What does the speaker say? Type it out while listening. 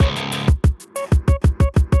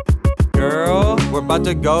about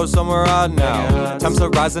to go somewhere out now. Times to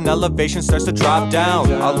rise and elevation starts to drop down.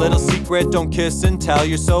 A little secret, don't kiss and tell,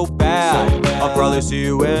 you're so bad. I'll probably see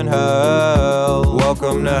you in hell.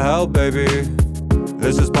 Welcome to hell, baby.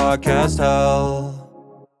 This is podcast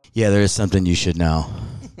hell. Yeah, there is something you should know.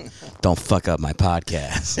 Don't fuck up my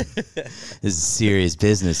podcast. This is serious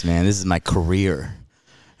business, man. This is my career.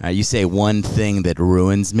 You say one thing that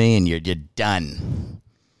ruins me, and you're done.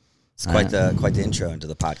 It's quite the intro into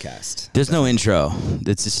the podcast. There's no intro.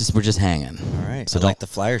 It's just we're just hanging. All right. So I like the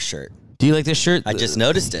flyer shirt. Do you like this shirt? I just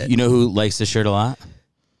noticed it. You know who likes this shirt a lot?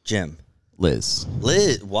 Jim. Liz.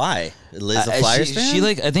 Why? Liz a Flyers fan?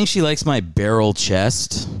 I think she likes my barrel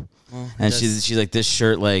chest. And she's like, this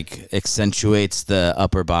shirt like accentuates the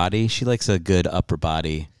upper body. She likes a good upper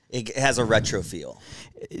body. It has a retro feel.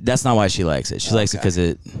 That's not why she likes it. She likes it because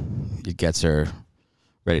it gets her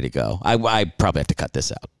ready to go. I probably have to cut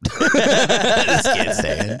this out. This kid's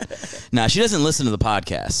saying. Nah, she doesn't listen to the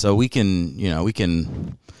podcast, so we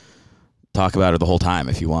can talk about her the whole time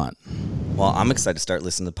if you want. Well, I'm excited to start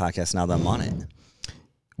listening to the podcast now that I'm on it.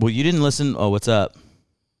 Well, you didn't listen. Oh, what's up?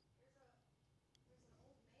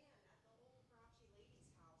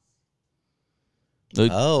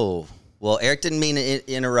 Oh, well, Eric didn't mean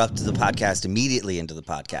to interrupt the podcast immediately into the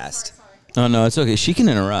podcast. Oh, no, it's okay. She can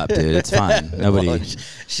interrupt, dude. It's fine. Nobody. Well,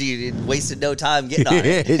 she wasted no time getting on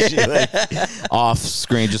it. She, off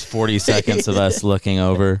screen, just 40 seconds of us looking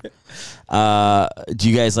over. Do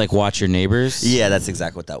you guys watch your neighbors? Yeah, that's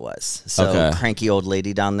exactly what that was. So cranky old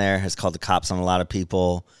lady down there has called the cops on a lot of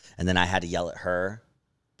people, and then I had to yell at her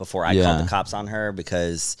before I called the cops on her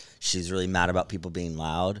because she's really mad about people being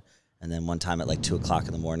loud. And then one time at 2 o'clock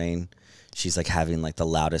in the morning, she's having the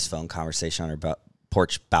loudest phone conversation on her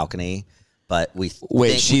porch balcony. But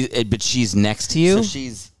she's next to you? So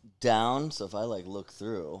she's down. So if I look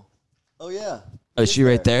through, oh yeah, is she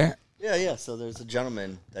right there? Yeah. So there's a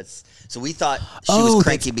gentleman so we thought she was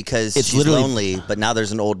cranky because she's lonely, but now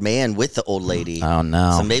there's an old man with the old lady. Oh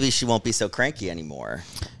no. So maybe she won't be so cranky anymore.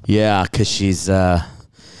 Yeah, because she's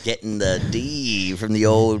getting the D from the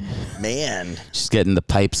old man. She's getting the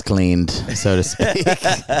pipes cleaned, so to speak.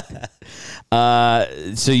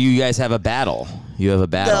 So you guys have a battle. You have a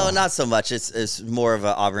battle. No, not so much. It's more of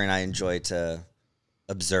an Aubrey and I enjoy to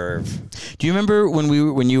observe. Do you remember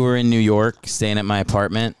when you were in New York staying at my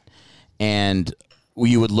apartment and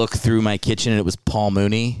you would look through my kitchen and it was Paul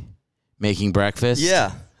Mooney making breakfast?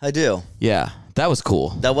 Yeah, I do. Yeah, that was cool.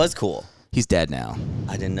 That was cool. He's dead now.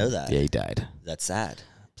 I didn't know that. Yeah, he died. That's sad.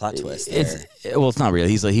 Plot twist. It's not real.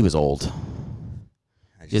 He was old.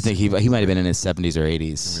 You think he might have been in his 70s or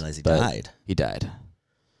 80s? I realize he died. He died.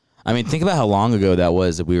 I mean, think about how long ago that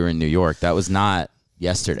was that we were in New York. That was not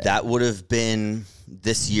yesterday. That would have been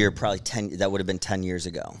this year, probably 10. That would have been 10 years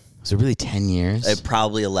ago. Was it really 10 years?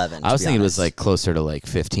 Probably 11. I was thinking it was closer to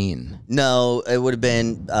 15. No, it would have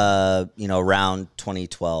been around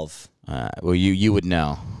 2012. Well, you would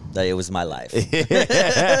know. That it was my life. Yeah,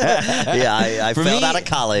 I failed out of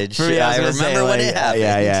college. I remember when it happened.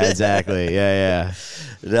 Yeah, exactly. Yeah.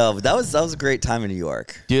 No, but that was a great time in New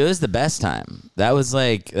York. Dude, it was the best time. That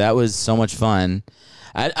was so much fun.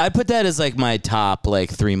 I put that as my top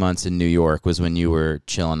 3 months in New York was when you were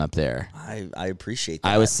chilling up there. I appreciate that.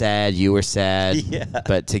 I was sad, you were sad,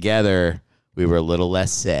 but together we were a little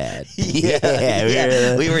less sad.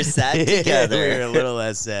 Yeah, we were sad together. We were a little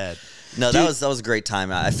less sad. No, that was a great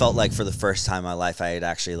time. I felt like for the first time in my life I had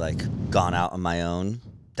actually gone out on my own.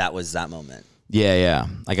 That was that moment. Yeah.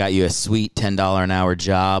 I got you a sweet $10 an hour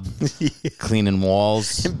job cleaning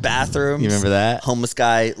walls. In bathrooms. You remember that? Homeless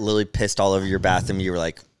guy literally pissed all over your bathroom. You were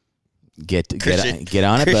like, Get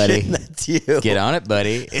on it, buddy. That's you. Get on it,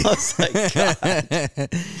 buddy. I was like, God.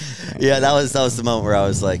 Yeah, that was the moment where I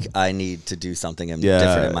was like, I need to do something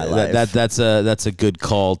different in my life. That's a good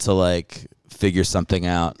call to figure something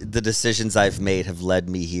out. The decisions I've made have led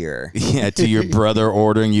me here. Yeah, to your brother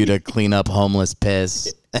ordering you to clean up homeless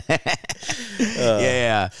piss.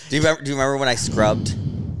 Yeah. Do you remember when I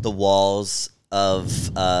scrubbed the walls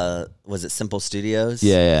of was it Simple Studios?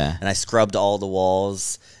 Yeah. And I scrubbed all the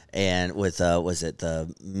walls and with was it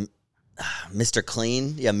the Mr.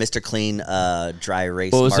 Clean? Yeah, Mr. Clean dry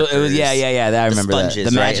erase markers. So it was, yeah. I remember sponges,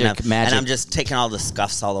 that. The magic, magic. And I'm just taking all the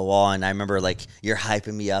scuffs off the wall, and I remember you're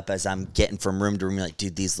hyping me up as I'm getting from room to room. You're like,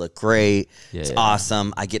 dude, these look great. It's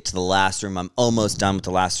awesome. I get to the last room. I'm almost done with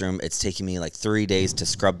the last room. It's taking me 3 days to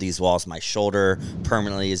scrub these walls. My shoulder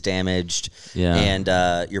permanently is damaged. Yeah.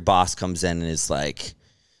 And your boss comes in and is like,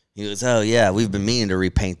 he goes, oh yeah, we've been meaning to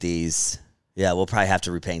repaint these. Yeah, we'll probably have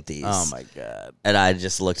to repaint these. Oh, my God. And I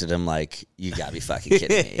just looked at him like, you got to be fucking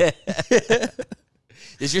kidding me.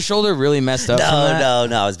 Is your shoulder really messed up? No.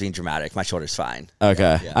 I was being dramatic. My shoulder's fine.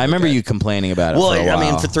 Okay. Yeah, I remember you complaining about it. Well, for a while.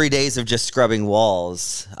 I mean, for 3 days of just scrubbing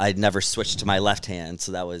walls, I'd never switched to my left hand,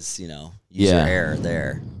 so that was, user error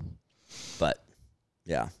there. But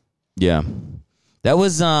yeah. That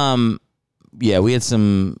was we had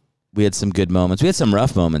some good moments. We had some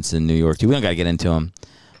rough moments in New York too. We don't got to get into them.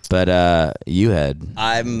 But you had.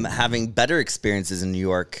 I'm having better experiences in New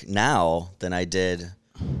York now than I did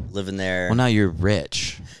living there. Well, now you're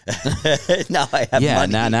rich. Now I have money. Yeah,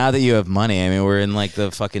 now that you have money. I mean, we're in like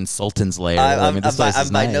the fucking Sultan's lair. I'm this place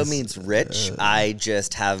is by nice. no means rich. I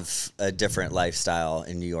just have a different lifestyle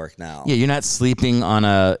in New York now. Yeah, you're not sleeping on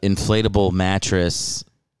a inflatable mattress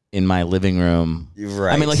in my living room.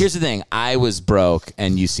 Right. I mean, like, here's the thing. I was broke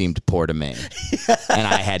and you seemed poor to me. And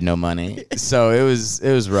I had no money. So it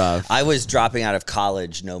was rough. I was dropping out of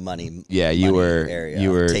college, no money. Yeah, you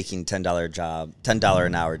were taking $10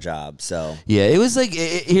 an hour job. So yeah, it was like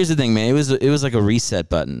here's the thing, man. It was like a reset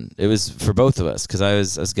button. It was for both of us because I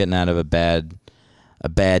was getting out of a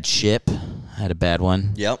bad ship. I had a bad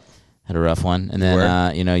one. Yep. Had a rough one. And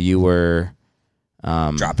then you were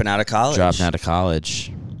dropping out of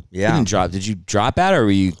college. Yeah. Did you drop out or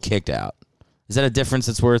were you kicked out? Is that a difference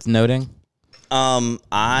that's worth noting?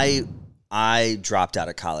 I dropped out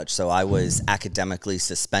of college, so I was academically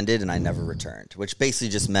suspended and I never returned, which basically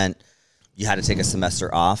just meant you had to take a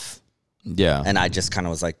semester off. Yeah. And I just kind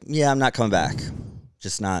of was like, yeah, I'm not coming back.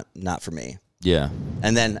 Just not for me. Yeah.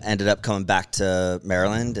 And then ended up coming back to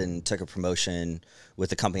Maryland and took a promotion with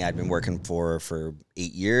the company I'd been working for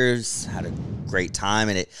 8 years. Had a great time,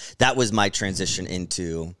 and that was my transition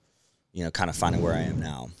into, kind of finding where I am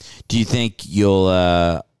now. Do you think you'll?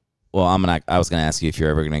 I was gonna ask you if you're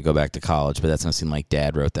ever gonna go back to college, but that's gonna seem like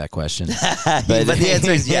Dad wrote that question. But the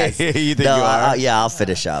answer is yes. You think you are? I'll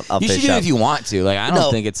finish up. You should do it if you want to. Like, I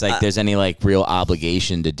don't think it's like there's any like real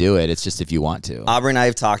obligation to do it. It's just if you want to. Aubrey and I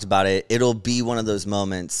have talked about it. It'll be one of those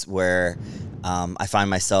moments where I find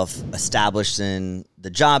myself established in the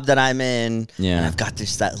job that I'm in. Yeah. And I've got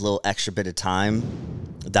that little extra bit of time.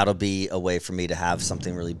 That'll be a way for me to have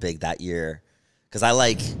something really big that year. Because I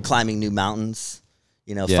like climbing new mountains,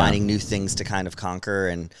 finding new things to kind of conquer.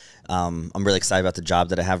 And I'm really excited about the job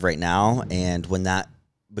that I have right now. And when that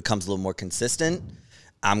becomes a little more consistent,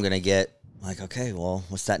 I'm going to get like, okay, well,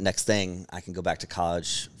 what's that next thing? I can go back to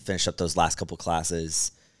college, finish up those last couple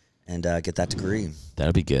classes, and get that degree.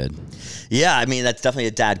 That'll be good. Yeah, I mean, that's definitely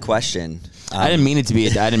a dad question. I didn't mean it to be.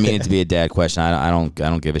 I didn't mean it to be a dad question. I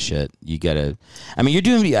don't give a shit. You gotta. I mean, you're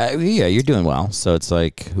doing well. So it's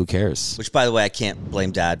like, who cares? Which, by the way, I can't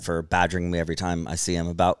blame Dad for badgering me every time I see him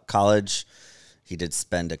about college. He did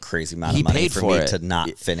spend a crazy amount of money for me to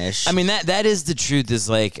not finish. I mean, that is the truth. Is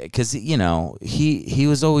like, because he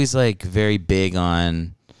was always like very big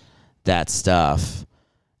on that stuff,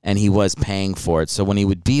 and he was paying for it. So when he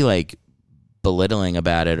would be like belittling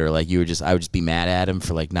about it, or like I would just be mad at him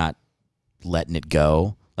for like not letting it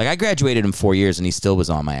go. Like, I graduated in 4 years and he still was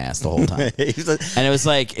on my ass the whole time. And it was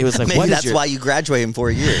like maybe that's why you graduated in 4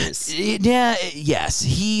 years. Yeah, yes.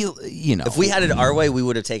 If we had it our way, we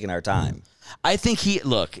would have taken our time. I think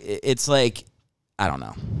it's like, I don't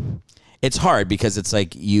know. It's hard because it's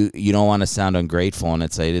like you don't want to sound ungrateful, and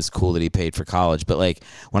it's like, it is cool that he paid for college, but like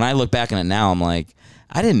when I look back on it now, I'm like,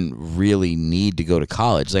 I didn't really need to go to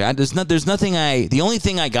college. Like, there's nothing the only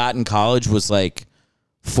thing I got in college was like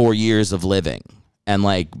 4 years of living and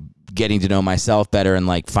like getting to know myself better and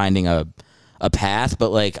like finding a path. But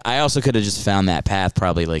like, I also could have just found that path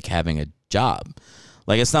probably like having a job.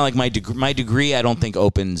 Like, it's not like my degree, I don't think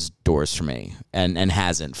opens doors for me and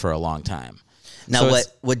hasn't for a long time. Now, so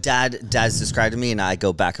what Dad's described to me, and I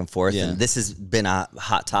go back and forth, and this has been a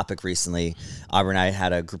hot topic recently. Aubrey and I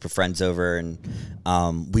had a group of friends over, and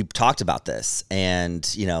we talked about this. And,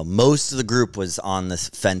 most of the group was on the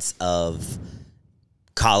fence of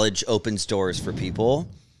college opens doors for people,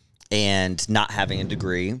 and not having a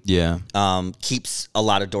degree keeps a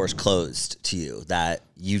lot of doors closed to you that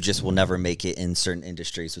you just will never make it in certain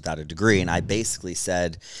industries without a degree. And I basically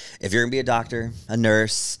said, if you're going to be a doctor, a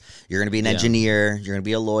nurse, you're going to be an engineer, you're going to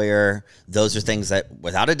be a lawyer, those are things that,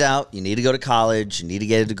 without a doubt, you need to go to college, you need to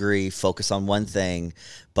get a degree, focus on one thing.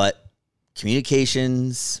 But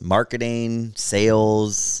communications, marketing,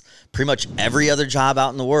 sales, pretty much every other job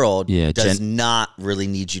out in the world does not really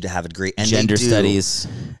need you to have a degree. And gender studies.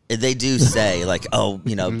 They do say like,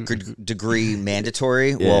 degree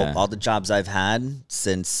mandatory. Yeah. Well, all the jobs I've had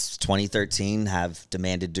since 2013 have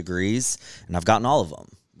demanded degrees, and I've gotten all of them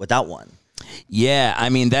without one. Yeah, I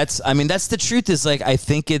mean that's the truth. Is like, I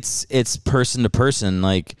think it's person to person.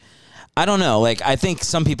 Like, I don't know. Like, I think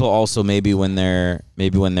some people also maybe when they're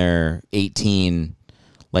 18.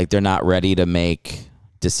 like they're not ready to make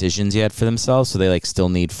decisions yet for themselves, so they like still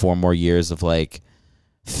need 4 more years of like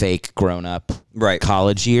fake grown up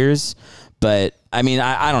college years. But I mean,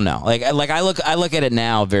 I don't know. Like I look at it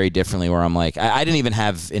now very differently, where I'm like, I didn't even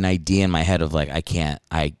have an idea in my head of like I can't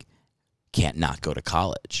not go to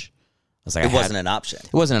college. I was like, it wasn't an option.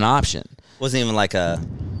 It wasn't an option. It wasn't even like a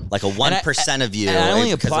 1% of you. And I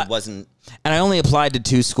only because it wasn't. And I only applied to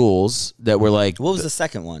 2 schools that were like. What was the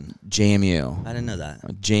second one? JMU. I didn't know that.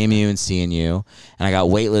 JMU and CNU, and I got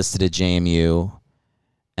waitlisted at JMU,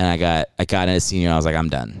 and I got into senior. And I was like, I'm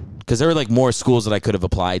done. Because there were like more schools that I could have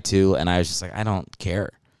applied to, and I was just like, I don't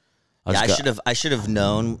care. I should have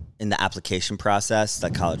known in the application process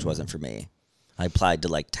that college wasn't for me. I applied to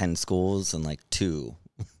like 10 schools and like 2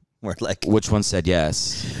 were like. Which one said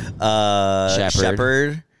yes?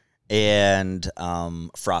 Shepherd and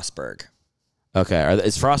Frostburg. Okay,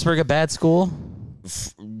 is Frostburg a bad school?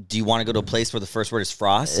 Do you want to go to a place where the first word is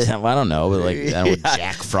Frost? Well, I don't know, but like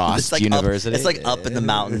Jack Frost University. It's like up in the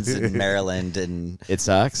mountains in Maryland, and it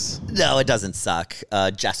sucks. No, it doesn't suck.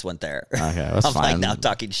 Jess went there. Okay, that's I'm fine. like now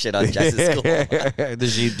talking shit on Jess's school.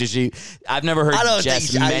 Did she? I've never heard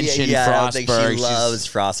Jess mention Frostburg. I don't think she loves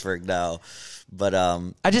Frostburg. No. But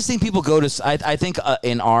I just think people go to. I think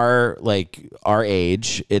in our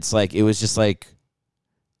age, it's like it was just like.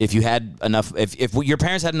 If you had enough, if your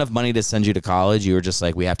parents had enough money to send you to college, you were just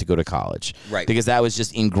like, we have to go to college. Right. Because that was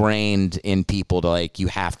just ingrained in people to like, you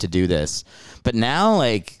have to do this. But now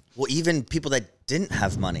like. Well, even people that didn't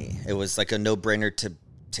have money, it was like a no-brainer to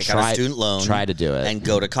take out a student loan. Try to do it. And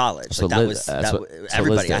go to college. Like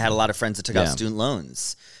everybody. I had a lot of friends that took out student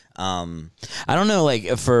loans. I don't know,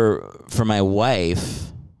 like for my wife,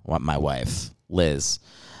 Liz,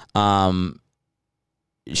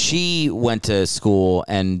 she went to school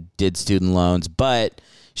and did student loans, but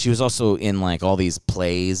she was also in like all these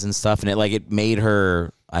plays and stuff, and it made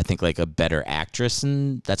her, I think, like a better actress,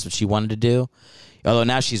 and that's what she wanted to do. Although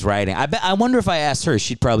now she's writing. I wonder if I asked her,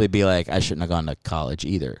 she'd probably be like, I shouldn't have gone to college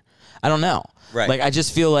either. I don't know. Right. Like I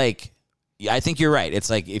just feel like, I think you're right.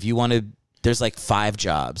 It's like if you want to, there's like 5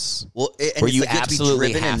 jobs. Well, and where you have absolutely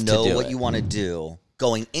to be driven have and to know do what it. you want to do.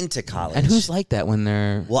 Going into college. And who's like that when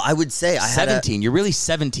they're I would say I 17. You're really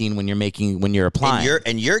 17 when you're applying.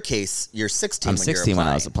 In your case, you're 16. I'm when 16 you're when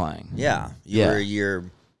I was applying. Yeah, you're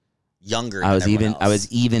younger. I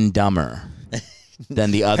was even dumber than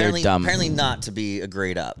the other dumb. Apparently not to be a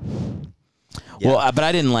grade up. Yeah. Well, but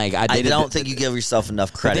I didn't like. I don't think you give yourself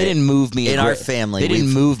enough credit. They didn't move me in our family. They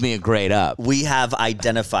didn't move me a grade up. We have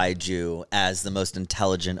identified you as the most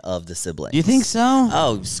intelligent of the siblings. You think so?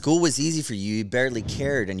 Oh, school was easy for you. You barely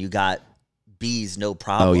cared, and you got B's, no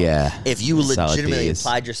problem. Oh yeah. If you legitimately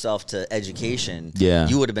applied yourself to education,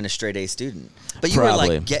 you would have been a straight A student. But you were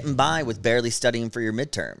like getting by with barely studying for your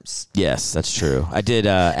midterms. Yes, that's true. I did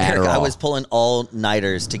Adderall. Eric, I was pulling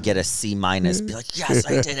all-nighters to get a C-. Be like, yes,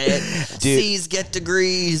 I did it. Dude, C's get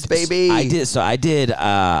degrees, baby. I did. So I did.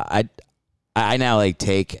 I now like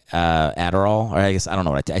take Adderall, or I guess I don't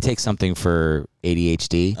know what I take something for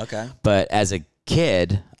ADHD. Okay. But as a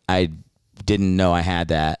kid, I didn't know I had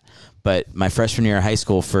that. But my freshman year of high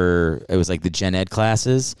school, it was like the gen ed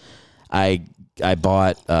classes, I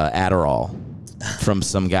bought Adderall from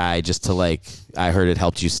some guy just to like, I heard it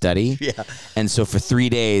helped you study. Yeah. And so for 3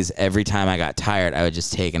 days, every time I got tired, I would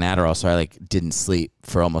just take an Adderall. So I like didn't sleep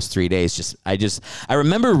for almost 3 days. I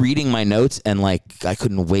remember reading my notes and like, I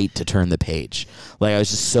couldn't wait to turn the page. Like I was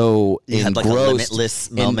just so engrossed. Had like a limitless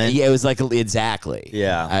moment. Yeah, it was like, exactly.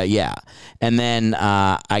 Yeah. Yeah. And then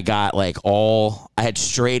I got like I had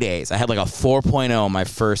straight A's. I had like a 4.0 my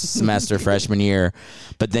first semester freshman year.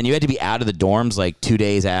 But then you had to be out of the dorms like 2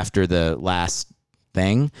 days after the last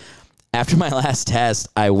thing. After my last test,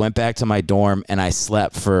 I went back to my dorm and I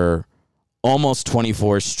slept for almost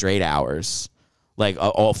 24 straight hours. Like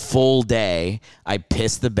a full day. I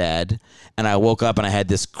pissed the bed and I woke up and I had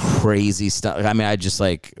this crazy stuff. I mean, I just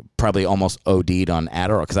like probably almost OD'd on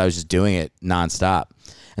Adderall because I was just doing it nonstop.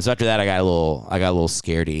 And so after that, I got a little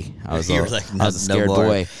scaredy. I was a scared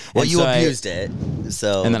boy. Well, you abused it.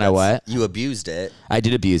 So and then I what? You abused it. I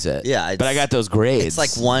did abuse it. Yeah, but I got those grades. It's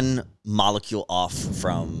like one molecule off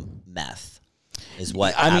from meth. Is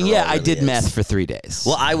what I mean? Adderall Yeah, I really did is. meth for 3 days.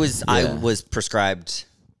 Well, I was prescribed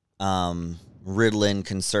Ritalin,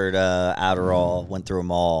 Concerta, Adderall. Went through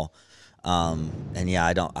them all. And yeah,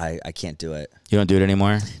 I can't do it. You don't do it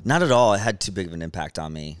anymore? Not at all. It had too big of an impact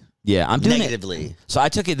on me. Yeah, I'm doing negatively. it. So I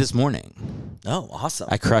took it this morning. Oh, awesome.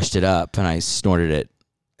 I crushed it up and I snorted it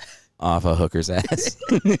off a hooker's ass.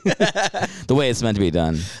 The way it's meant to be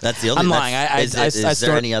done. That's the only. I'm lying. Is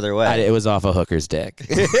there any other way? It was off a hooker's dick.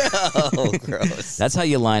 Oh, gross. That's how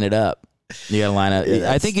you line it up. You gotta line up.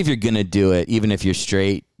 Yeah, I think if you're gonna do it, even if you're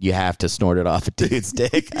straight, you have to snort it off a dude's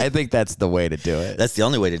dick. I think that's the way to do it. That's the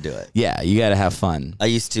only way to do it. Yeah, you gotta have fun. I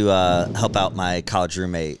used to help out my college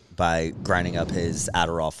roommate by grinding up his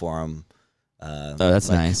Adderall for him. That's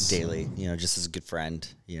nice. Daily, just as a good friend,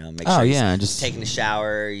 make Oh, sure yeah, he's just taking a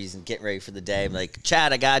shower, he's getting ready for the day. I'm like,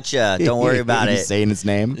 Chad, I got you. Don't worry about it. Saying his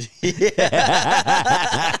name. Is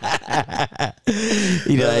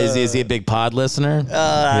he a big pod listener?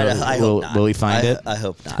 I hope not. Will he find it? I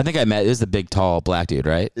hope not. I think I met. It was the big, tall, black dude,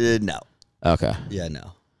 right? No. Okay. Yeah,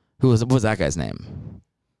 no. What was that guy's name?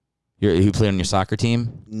 Who played on your soccer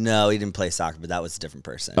team? No, he didn't play soccer, but that was a different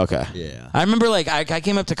person. Okay. Yeah. I remember I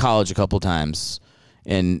came up to college a couple times,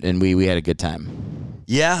 and we had a good time.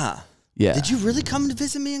 Yeah. Yeah. Did you really come to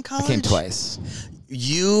visit me in college? I came twice.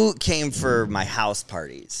 You came for my house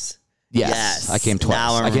parties. Yes, I came twice.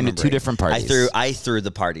 Now I came to 2 different parties. I threw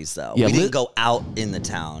the parties though. Yeah, we didn't go out in the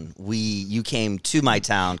town. You came to my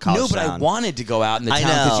town, college No, but town. I wanted to go out in the I town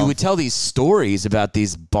because know. you would tell these stories about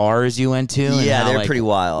these bars you went to. And Yeah, how, they're pretty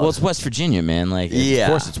wild. Well, it's West Virginia, man. Yeah. Of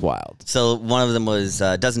course it's wild. So one of them was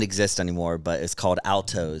doesn't exist anymore, but it's called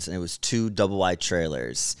Altos, and it was 2 double wide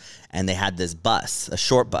trailers, and they had this bus, a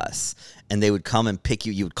short bus, and they would come and pick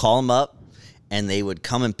you. You would call them up, and they would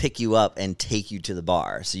come and pick you up and take you to the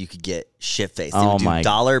bar, so you could get shit faced. They would do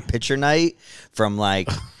 $1 pitcher night from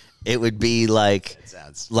it would be like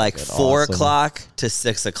 4 o'clock to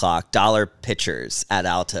 6 o'clock. $1 pitchers at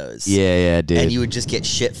Altos. Yeah, dude. And you would just get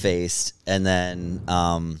shit faced, and then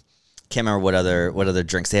can't remember what other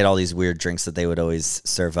drinks. They had all these weird drinks that they would always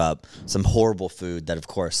serve up. Some horrible food that, of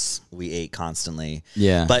course, we ate constantly.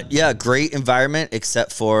 Yeah. But yeah, great environment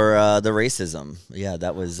except for the racism. Yeah,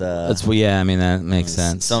 that was. That makes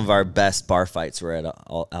sense. Some of our best bar fights were at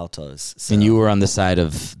Altos. So. And you were on the side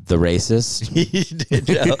of the racist. I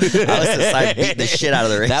was the side beating the shit out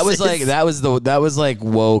of the racists. That was like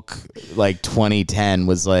woke, 2010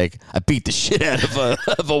 was like, I beat the shit out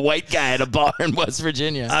of a white guy at a bar in West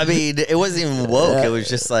Virginia. I mean, it wasn't even woke. It was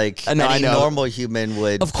just like any normal human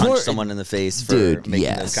would punch someone in the face for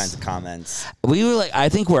making those kinds of comments. We were I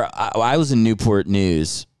think I was in Newport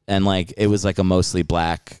News, and it was a mostly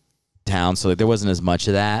black town, so there wasn't as much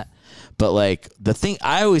of that. But the thing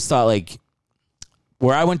I always thought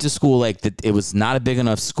where I went to school, it was not a big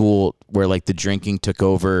enough school where the drinking took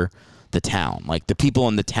over the town. The people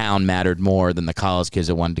in the town mattered more than the college kids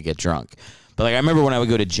that wanted to get drunk. But I remember when I would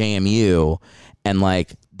go to JMU, and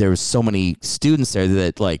there was so many students there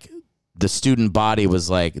that the student body was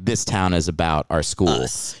this town is about our school.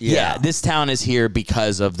 Us. Yeah. This town is here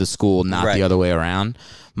because of the school, not the other way around.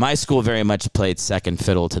 My school very much played second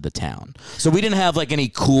fiddle to the town. So we didn't have any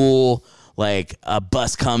cool a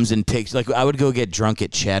bus comes and picks. I would go get drunk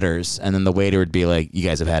at Cheddar's, and then the waiter would be you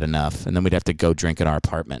guys have had enough, and then we'd have to go drink in our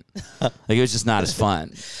apartment. It was just not as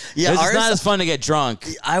fun. Yeah, it was just not as fun to get drunk.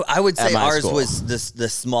 I would say ours school. was the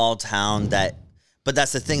small town but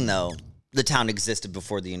that's the thing though. The town existed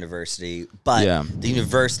before the university, but the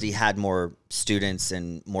university had more students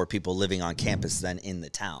and more people living on campus than in the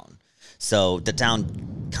town. So the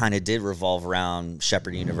town kind of did revolve around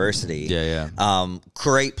Shepherd University. Yeah.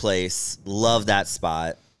 Great place. Love that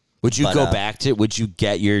spot. Would you go back to? Would you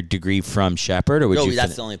get your degree from Shepherd, or would you?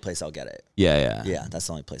 That's the only place I'll get it. Yeah. Yeah, that's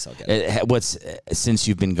the only place I'll get it. Since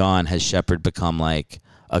you've been gone, has Shepherd become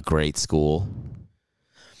a great school?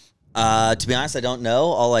 To be honest, I don't know.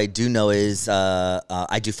 All I do know is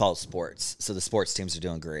I do follow sports, so the sports teams are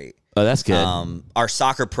doing great. Oh, that's good. Our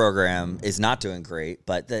soccer program is not doing great,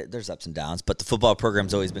 but there's ups and downs. But the football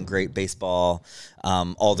program's always been great. Baseball,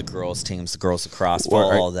 all the girls teams, the girls lacrosse,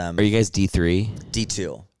 all of them. Are you guys D3?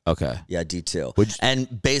 D2. Okay. Yeah, D2.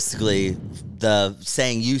 And basically, the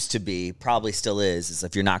saying used to be, probably still is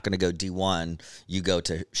if you're not going to go D1, you go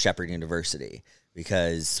to Shepherd University.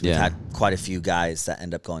 Because we've had quite a few guys that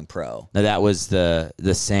end up going pro. Now, that was the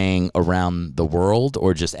saying around the world,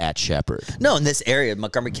 or just at Shepherd? No, in this area,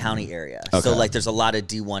 Montgomery County area. Okay. So, there's a lot of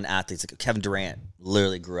D1 athletes. Kevin Durant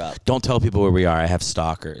literally grew up. Don't tell people where we are. I have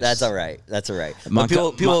stalkers. That's all right.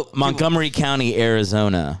 Montgomery County,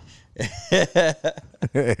 Arizona.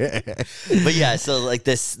 But yeah, so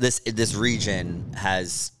this region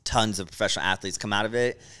has tons of professional athletes come out of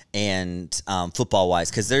it, and football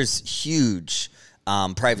wise, because there's huge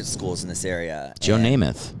private schools in this area. Joe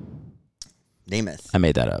Namath. Namath. I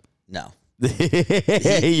made that up. No.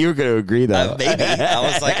 You were going to agree, though. Maybe. I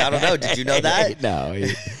was I don't know. Did you know that? No.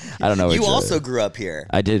 I don't know. You also grew up here.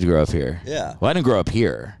 I did grow up here. Yeah. Well, I didn't grow up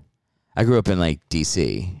here. I grew up in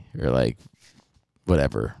D.C. or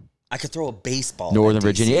whatever. I could throw a baseball. Northern in DC.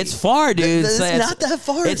 Virginia. It's far, dude. It's not that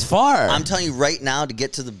far. It's far. I'm telling you right now, to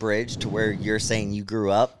get to the bridge to where you're saying you grew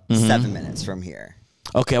up, 7 minutes from here.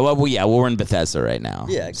 Okay, well, we're in Bethesda right now.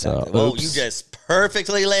 Yeah, exactly. So, well, oops. you just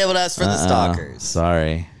perfectly labeled us for the stalkers.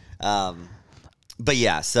 Sorry. But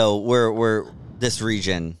yeah, so we're this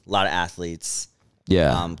region, a lot of athletes.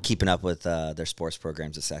 Yeah. Keeping up with their sports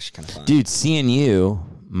programs is actually kind of fun. Dude, CNU,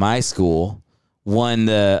 my school, won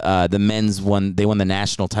the men's they won the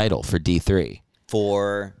national title for D3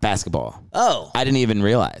 for basketball. Oh, I didn't even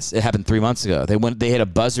realize it happened 3 months ago. They hit a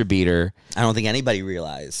buzzer beater. I don't think anybody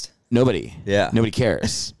realized. Nobody. Yeah. Nobody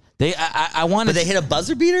cares. I wanted. But they hit a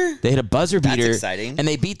buzzer beater? They hit a buzzer beater. That's exciting. And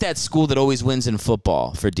they beat that school that always wins in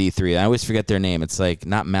football for D3. I always forget their name. It's like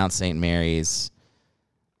not Mount St. Mary's.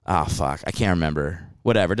 Oh, fuck. I can't remember.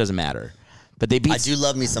 Whatever. It doesn't matter. But they beat. I do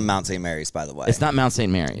love me some Mount St. Mary's, by the way. It's not Mount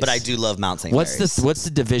St. Mary's. But I do love Mount St. Mary's. What's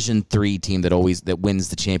the Division 3 team that wins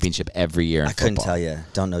the championship every year in I couldn't football? tell you.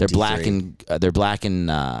 Don't know. They're D3. black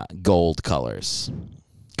and gold colors.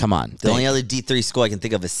 Come on. The only other D3 school I can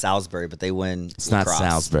think of is Salisbury, but they win It's lacrosse. not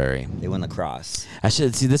Salisbury. They win lacrosse.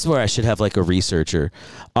 This is where I should have like a researcher.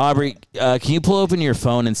 Aubrey, can you pull open your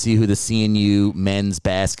phone and see who the CNU men's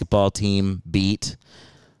basketball team beat?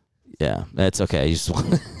 Yeah, that's okay.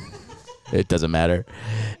 It doesn't matter.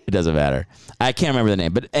 It doesn't matter. I can't remember the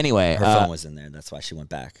name, but anyway, Her phone was in there. That's why she went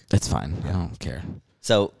back. That's fine. I don't care.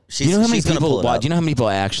 So she's. Do you know how many she's gonna people? pull it up. Do you know how many people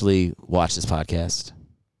actually watch this podcast?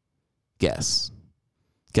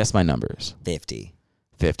 Guess my numbers. 50.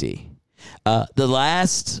 50. The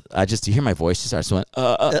last, you hear my voice just starts went. I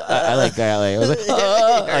was like,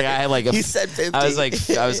 like I had like a. He said 50. I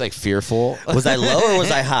was like fearful. Was I low or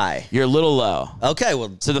was I high? You're a little low. Okay,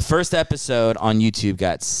 well, So the first episode on YouTube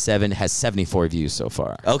has 74 views so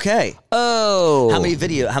far. okay. Oh, How many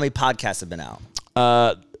podcasts have been out?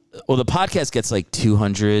 Well, the podcast gets like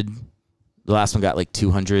 200. The last one got like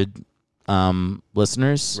 200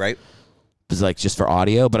 listeners. Right. It was like just for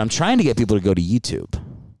audio, but I'm trying to get people to go to YouTube.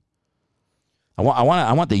 I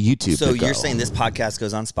want the YouTube. So to go. you're saying this podcast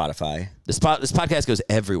goes on Spotify? This podcast goes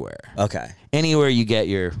everywhere. Okay. Anywhere you get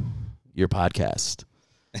your podcast.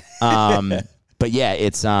 But yeah,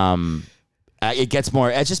 it gets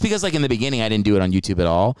more. It's just because like in the beginning I didn't do it on YouTube at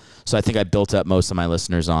all, so I think I built up most of my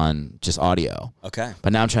listeners on just audio. Okay.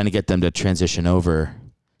 But now I'm trying to get them to transition over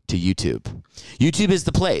to YouTube. YouTube is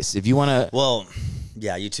the place if you want to. Well,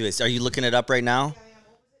 yeah, YouTube is. Are you looking it up right now?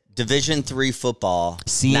 Division 3 football.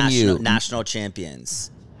 CNU. National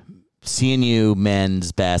champions. CNU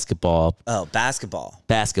men's basketball. Oh, basketball.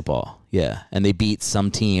 Basketball, yeah, and they beat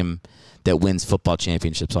some team that wins football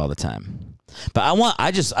championships all the time. But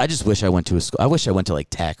I just wish I went to a school. I wish I went to like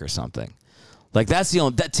Tech or something. Like that's the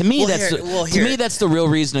only to me that's the real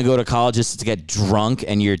reason to go to college is to get drunk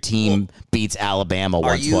and your team beats Alabama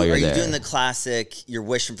once while you're there. Are you doing the classic? You're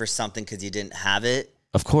wishing for something because you didn't have it.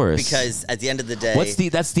 Of course. Because at the end of the day,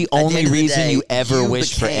 that's the only reason you ever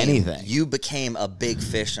wish for anything. You became a big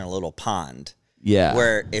fish in a little pond. Yeah.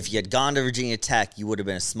 Where if you had gone to Virginia Tech, you would have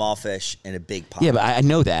been a small fish in a big pond. Yeah, but I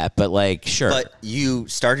know that. But like, sure. But you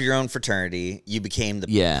started your own fraternity. You became the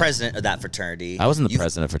president of that fraternity. I wasn't the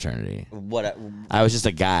president of fraternity. What? I was just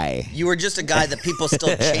a guy. You were just a guy that people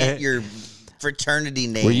still chant your fraternity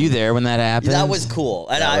name. Were you there when that happened? That was cool.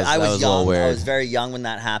 And I was young. I was very young when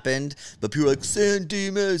that happened. But people were like, San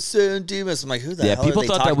Dimas, San Dimas. I'm like, who the hell people are they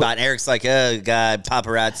thought talking that about? And Eric's like, oh, God,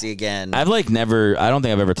 paparazzi again. I don't think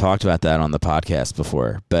I've ever talked about that on the podcast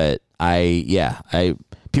before. But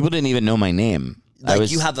people didn't even know my name.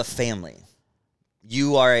 You have a family.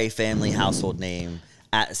 You are a family household name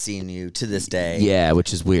at CNU to this day. Yeah,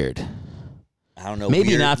 which is weird. I don't know.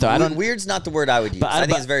 Maybe not though. Weird's not the word I would use. I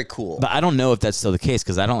think it's very cool. But I don't know if that's still the case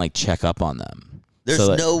because I don't like check up on them. There's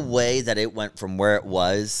no way that it went from where it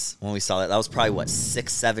was when we saw that. That was probably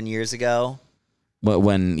 6-7 years ago. But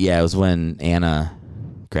it was when Anna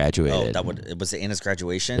graduated. Was it Anna's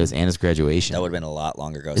graduation? It was Anna's graduation. That would have been a lot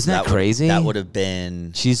longer ago. Isn't that crazy? That would have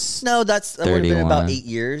been. That would have been about 8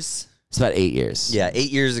 years. It's about 8 years. Yeah, 8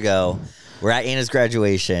 years ago. We're at Anna's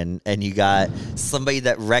graduation, and you got somebody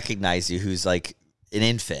that recognized you who's like an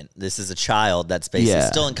infant. This is a child that's basically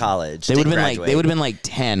still in college. They would have been like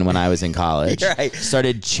 10 when I was in college. Right.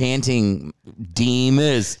 Started chanting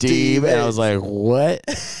Demas, and I was like, what?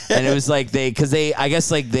 And it was like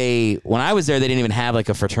when I was there, they didn't even have like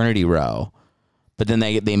a fraternity row, but then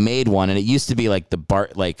they made one, and it used to be like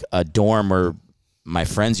like a dorm where my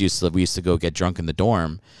friends used to live. We used to go get drunk in the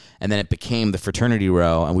dorm, and then it became the fraternity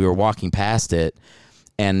row, and we were walking past it.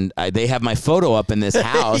 And they have my photo up in this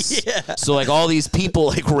house. Yeah. So like all these people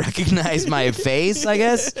like recognize my face, I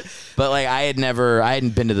guess. But like I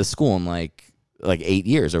hadn't been to the school in like like 8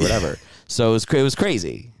 years or whatever. So it was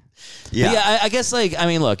crazy. Yeah. But yeah, I guess like, I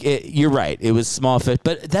mean, look, you're right. It was small fit,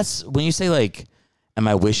 but that's when you say like, am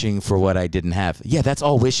I wishing for what I didn't have? Yeah, that's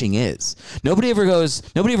all wishing is. Nobody ever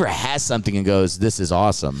has something and goes, this is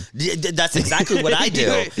awesome. That's exactly what I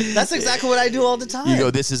do. That's exactly what I do all the time. You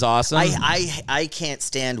go, this is awesome. I can't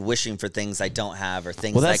stand wishing for things I don't have or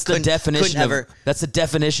things that's that that's the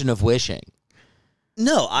definition of wishing.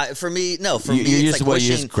 No, for me, you're it's just, like what, wishing.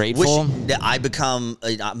 you're just grateful? I become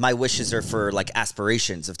my wishes are for like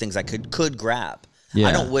aspirations of things I could grab. Yeah.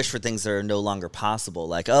 I don't wish for things that are no longer possible.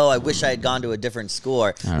 Like, oh, I wish I had gone to a different school.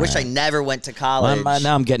 Or wish I never went to college.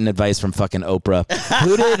 Now I'm getting advice from fucking Oprah.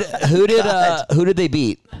 Who did they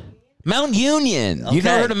beat? Mount Union. Okay. You've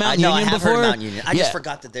never heard of Mount Union I have before? heard of Mount Union. I just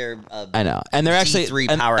forgot that they're I know. And they're actually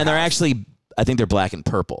powerhouse. and they're actually, I think they're black and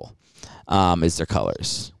purple. Is their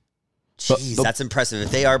colors. Jeez, that's impressive.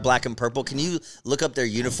 If they are black and purple, can you look up their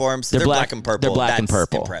uniforms? They're black and purple. They're black and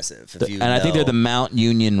purple. Impressive. I think they're the Mount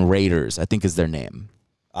Union Raiders, I think is their name.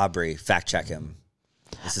 Aubrey, fact check him.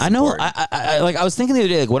 I know. I was thinking the other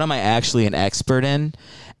day, like, what am I actually an expert in?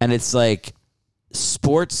 And it's like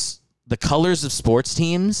sports, the colors of sports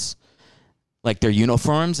teams, like their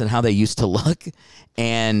uniforms and how they used to look,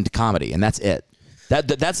 and comedy, and that's it.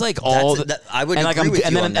 That's like all. I would agree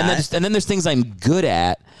with you on that. And then there's things I'm good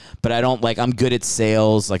at, but I don't like. I'm good at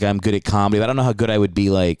sales, like I'm good at comedy, but I don't know how good I would be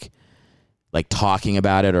like talking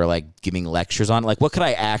about it or like giving lectures on it. Like, what could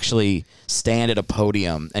I actually stand at a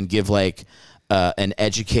podium and give like an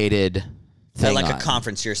educated thing like on? a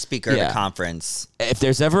conference. You're a speaker at a conference. If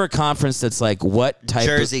there's ever a conference that's like, what type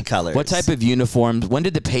jersey colors? What type of uniforms? When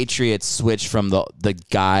did the Patriots switch from the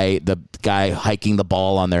guy hiking the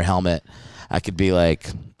ball on their helmet? I could be like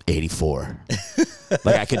 84.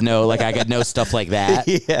 like I could know stuff like that.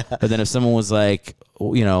 Yeah. But then if someone was like,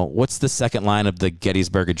 what's the second line of the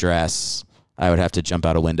Gettysburg Address? I would have to jump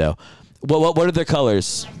out a window. What are their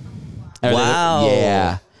colors? Wow.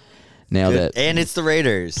 Yeah. Nailed it. And it's the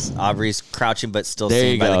Raiders. Aubrey's crouching but still There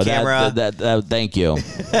seen you by go. the camera. Thank you.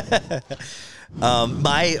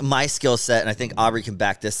 My skill set, and I think Aubrey can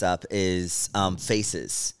back this up, is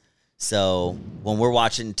faces. So when we're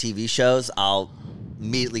watching TV shows, I'll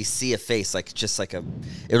immediately see a face,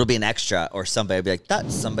 it'll be an extra or somebody. I'll be like,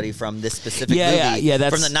 that's somebody from this specific movie that's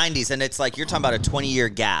from the 90s. And it's like, you're talking about a 20-year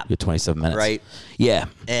gap. You're 27 minutes. Right? Yeah.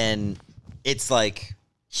 And it's like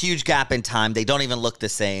huge gap in time. They don't even look the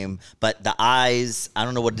same, but the eyes, I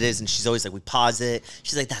don't know what it is. And she's always like, we pause it.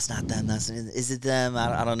 She's like, that's not them. Is it them?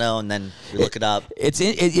 I don't know. And then we look it up. It's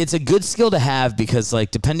a good skill to have because,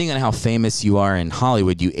 like, depending on how famous you are in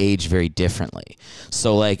Hollywood, you age very differently.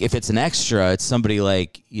 So, like, if it's an extra, it's somebody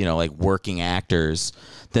like, like working actors,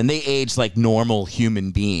 then they age like normal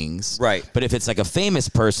human beings. Right. But if it's like a famous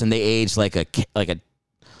person, they age like a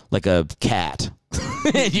cat.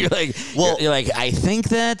 And you're like, I think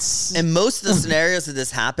that's. And most of the scenarios that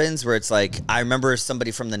this happens, where it's like, I remember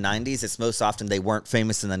somebody from the 90s, it's most often they weren't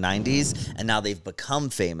famous in the 90s, and now they've become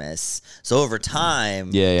famous. So over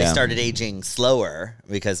time, they started aging slower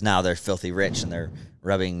because now they're filthy rich and they're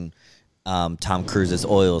rubbing Tom Cruise's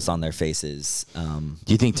oils on their faces. Do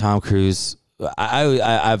you think Tom Cruise?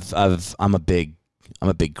 I'm a big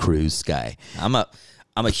Cruise guy. I'm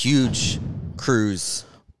a huge Cruise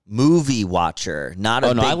movie watcher, not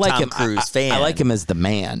a big Tom Cruise fan. I like him as the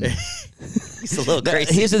man. He's a little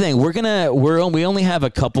crazy. Here's the thing: we only have a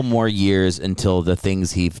couple more years until the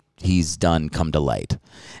things he's done come to light,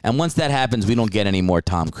 and once that happens, we don't get any more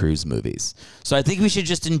Tom Cruise movies. So I think we should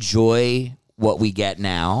just enjoy what we get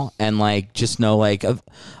now, and like just know like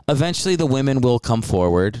eventually the women will come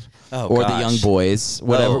forward, the young boys,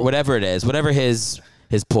 whatever it is, whatever his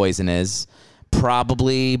poison is,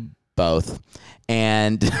 probably both.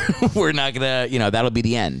 And we're not gonna, that'll be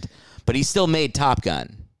the end. But he still made Top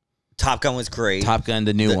Gun. Top Gun was great. Top Gun,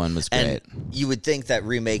 the new one, was great. And you would think that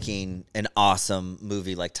remaking an awesome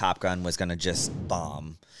movie like Top Gun was gonna just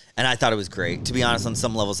bomb. And I thought it was great. To be honest, on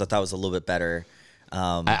some levels, I thought it was a little bit better.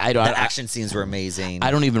 The action scenes were amazing.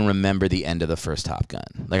 I don't even remember the end of the first Top Gun.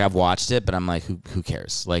 Like, I've watched it, but I'm like, who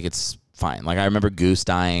cares? Like, it's fine. Like, I remember Goose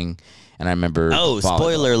dying, and I remember. Oh,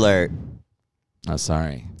 spoiler alert. Oh,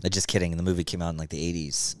 sorry. Just kidding. The movie came out in like the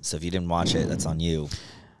 80s. So if you didn't watch it, that's on you.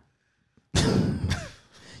 You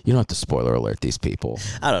don't have to spoiler alert these people.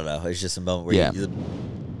 I don't know. It's just a moment where the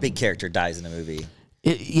big character dies in a movie.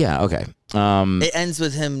 Okay. It ends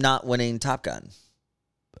with him not winning Top Gun.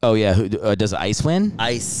 Oh, yeah. Does Ice win?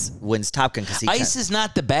 Ice wins Top Gun because Ice is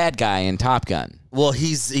not the bad guy in Top Gun. Well,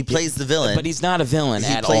 he plays the villain, but he's not a villain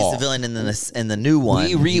at all. He plays the villain in the new one.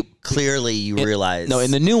 Clearly, you realize. No, in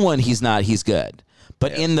the new one, he's not. He's good.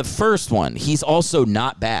 But in the first one, he's also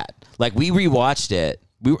not bad. Like we rewatched it.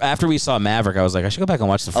 After we saw Maverick, I was like, I should go back and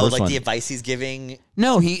watch the first one. The advice he's giving?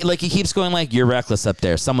 No, he keeps going like, you're reckless up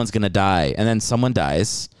there. Someone's going to die. And then someone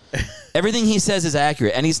dies. Everything he says is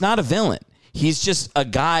accurate. And he's not a villain. He's just a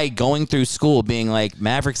guy going through school being like,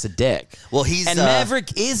 Maverick's a dick. Well,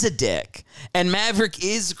 Maverick is a dick. And Maverick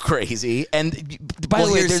is crazy. And by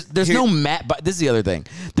the way, there's no this is the other thing.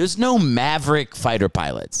 There's no Maverick fighter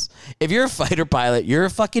pilots. If you're a fighter pilot, you're a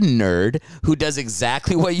fucking nerd who does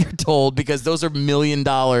exactly what you're told because those are $1 million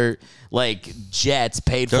like jets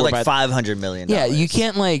paid They're for like $500 million. Yeah, you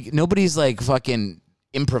can't nobody's like fucking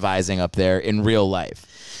improvising up there in real life.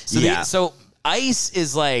 So so Ice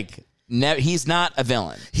is like he's not a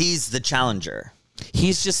villain. He's the challenger.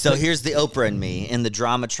 He's just here's the Oprah in me. In the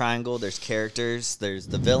drama triangle, there's characters. There's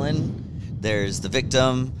the villain, there's the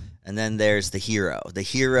victim, and then there's the hero. The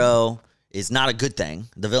hero is not a good thing.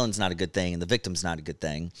 The villain's not a good thing, and the victim's not a good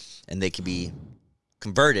thing. And they can be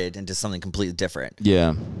converted into something completely different.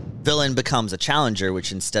 Yeah. Villain becomes a challenger,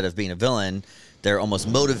 which instead of being a villain, they're almost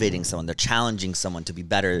motivating someone. They're challenging someone to be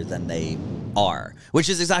better than they are, which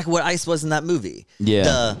is exactly what Ice was in that movie. Yeah.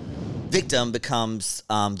 The victim becomes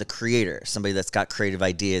the creator, somebody that's got creative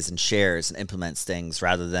ideas and shares and implements things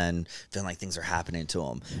rather than feeling like things are happening to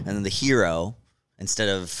them. And then the hero, instead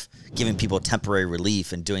of giving people temporary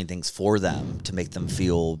relief and doing things for them to make them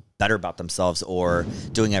feel better about themselves or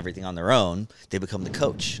doing everything on their own, they become the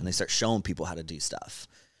coach and they start showing people how to do stuff.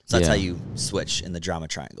 So that's how you switch in the drama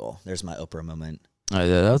triangle. There's my Oprah moment.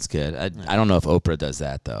 That's good. I don't know if Oprah does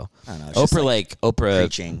that though. I don't know. Oprah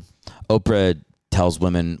preaching. Oprah tells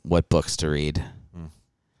women what books to read.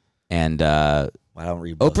 And I don't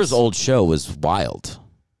read books. Oprah's old show was wild.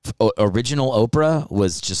 Original Oprah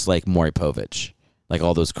was just like Maury Povich. Like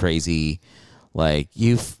all those crazy, like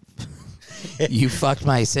you fucked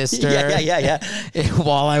my sister. Yeah.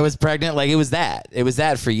 While I was pregnant, like it was that. It was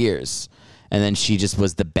that for years, and then she just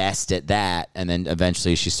was the best at that. And then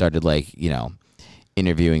eventually she started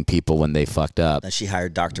interviewing people when they fucked up. Then she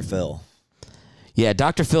hired Dr. Phil. Yeah,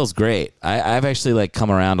 Dr. Phil's great. I've actually come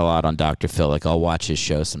around a lot on Dr. Phil. Like I'll watch his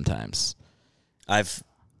show sometimes. I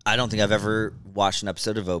don't think I've ever watched an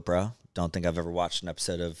episode of Oprah. Don't think I've ever watched an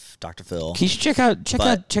episode of Dr. Phil. You should check out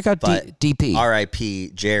DP.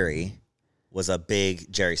 R.I.P. Jerry was a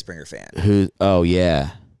big Jerry Springer fan. Oh yeah.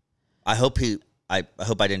 I hope I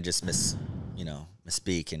didn't just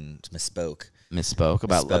misspeak and misspoke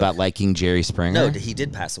about liking Jerry Springer. No, he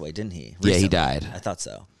did pass away, didn't he? Recently. Yeah, he died. I thought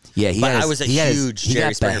so. Yeah, I was a huge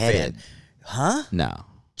Jerry Springer fan. Huh? No.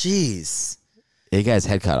 Jeez. Yeah, he got his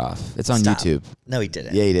head cut off. It's on YouTube. No, he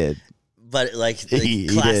didn't. Yeah, he did. But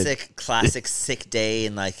classic sick day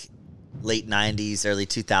in late 90s, early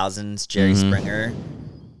 2000s, Jerry Springer,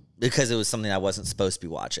 because it was something I wasn't supposed to be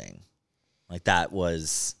watching. That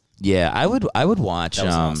was. Yeah, I would watch. That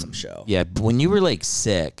was an awesome show. Yeah, when you were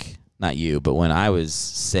sick, not you, but when I was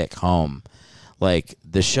sick home,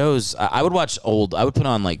 the shows I would watch I would put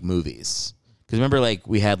on movies because remember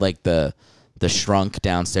we had the Shrunk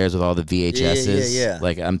downstairs with all the VHSs. Yeah.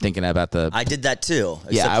 I'm thinking about I did that too.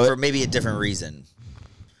 Except for maybe a different reason.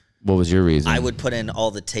 What was your reason? I would put in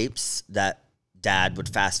all the tapes that Dad would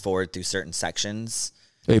fast forward through certain sections.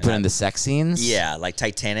 Oh, you put in the sex scenes? Yeah, like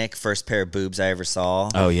Titanic, first pair of boobs I ever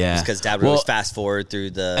saw. Oh yeah, because Dad would always fast forward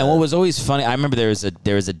through the. And what was always funny, I remember there was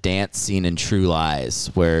a dance scene in True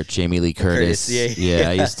Lies where Jamie Lee Curtis. Yeah,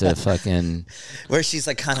 I used to fucking. Where she's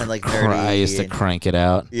kind of nerdy. I used to crank it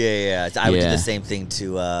out. Yeah. I would do the same thing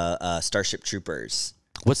to Starship Troopers.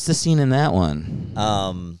 What's the scene in that one?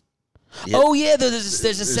 Yeah. Oh yeah, there's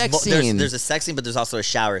a sex scene. There's a sex scene, but there's also a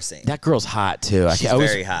shower scene. That girl's hot too. She's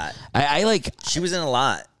very hot. She was in a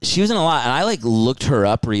lot. She was in a lot, and I looked her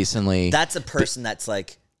up recently. That's a person that's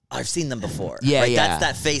I've seen them before. Yeah, yeah. That's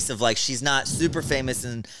that face of she's not super famous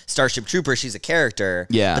in Starship Troopers. She's a character.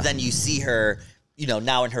 Yeah. But then you see her,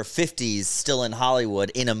 now in her 50s, still in Hollywood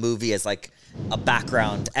in a movie as a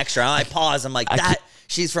background extra. And I pause. I'm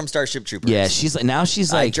she's from Starship Troopers. Yeah, she's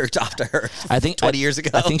I jerked off to her. I think 20 years ago.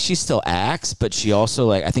 I think she still acts, but she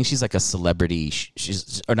also I think she's a celebrity.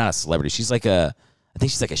 She's or not a celebrity. She's I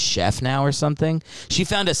think she's a chef now or something. She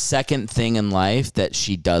found a second thing in life that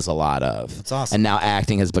she does a lot of. That's awesome. And now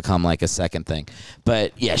acting has become a second thing.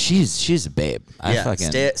 But yeah, she's a babe.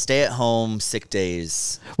 Stay at home, sick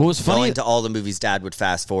days. What was funny? Going to all the movies Dad would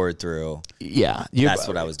fast forward through. Yeah, that's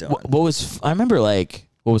what I was doing. I remember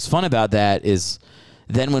what was fun about that is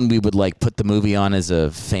then when we would put the movie on as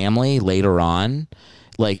a family later on.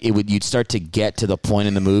 like you'd start to get to the point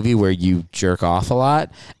in the movie where you jerk off a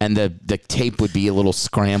lot, and the tape would be a little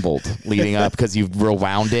scrambled leading up because you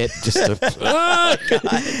rewound it just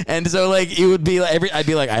to, and so like it would be like I'd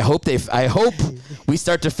be like, I hope we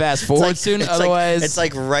start to fast forward soon, otherwise it's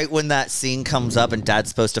like right when that scene comes up and Dad's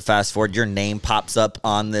supposed to fast forward, your name pops up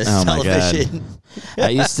on this oh television. My God.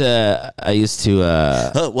 I used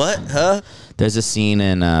to what? Huh? There's a scene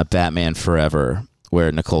in Batman Forever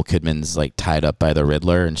where Nicole Kidman's like tied up by the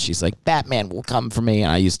Riddler, and she's like, "Batman will come for me."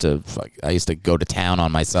 And I used to go to town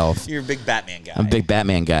on myself. You're a big Batman guy. I'm a big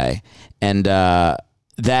Batman guy, and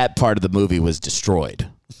that part of the movie was destroyed.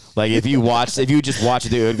 Like if you just watch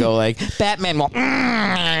it, it would go like Batman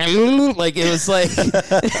will, like it was like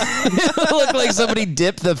it looked like somebody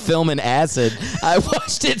dipped the film in acid. I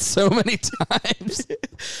watched it so many times.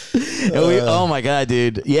 And oh my God,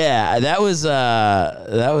 dude! Yeah, those are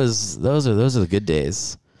the good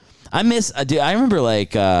days. I miss. Dude, I remember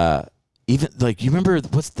like even like you remember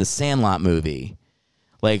what's the Sandlot movie?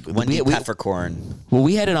 Like Wendy Peppercorn. Well,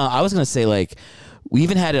 we had it on. I was gonna say like. We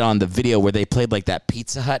even had it on the video where they played like that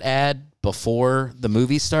Pizza Hut ad before the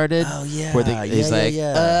movie started. Oh yeah, where he's like,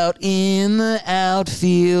 out in the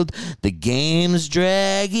outfield, the game's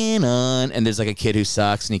dragging on, and there's like a kid who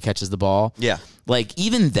sucks and he catches the ball. Yeah, like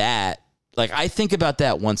even that, like I think about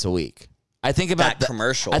that once a week. I think about that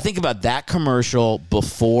commercial. I think about that commercial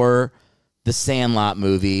before the Sandlot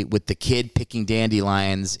movie with the kid picking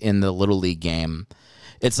dandelions in the Little League game.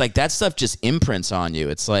 It's like that stuff just imprints on you.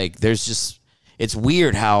 It's like it's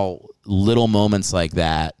weird how little moments like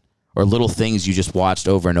that or little things you just watched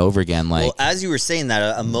over and over again. Like, well, as you were saying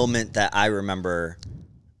that, a moment that I remember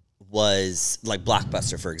was like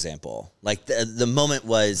Blockbuster, for example. Like the moment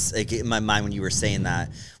was like in my mind when you were saying that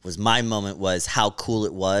was my moment was how cool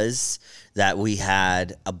it was that we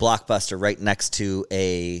had a Blockbuster right next to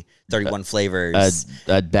a 31 Flavors,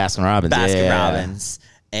 Baskin Robbins, Robbins,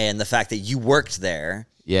 and the fact that you worked there.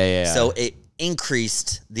 Yeah. So it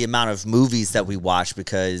increased the amount of movies that we watched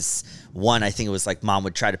because one, I think it was like Mom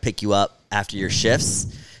would try to pick you up after your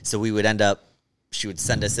shifts. So we would she would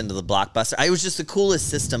send us into the Blockbuster. It was just the coolest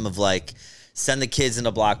system of like send the kids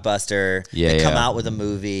into Blockbuster, come out with a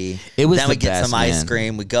movie. It was then we get best, some ice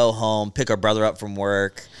cream, we go home, pick our brother up from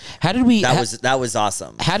work. How did we? That was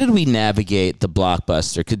awesome. How did we navigate the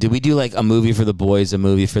Blockbuster? Did we do like a movie for the boys, a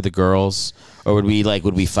movie for the girls, or would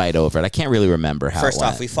we fight over it? I can't really remember how. First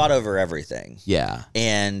off, we fought over everything. Yeah,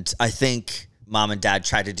 and I think Mom and Dad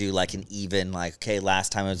tried to do like an even, like, okay,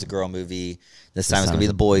 last time it was a girl movie, this time it's gonna be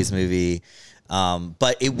the boys movie.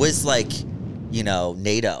 But it was like,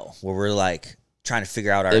 NATO, where we're like trying to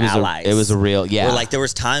figure out our allies. It was a real, yeah. Where like there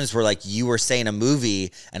was times where like you were saying a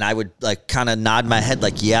movie and I would like kind of nod my head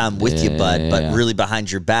like, yeah, I'm with you, bud. But really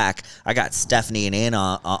behind your back, I got Stephanie and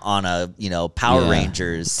Anna on a Power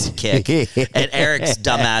Rangers kick. And Eric's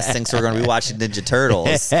dumbass thinks we're going to be watching Ninja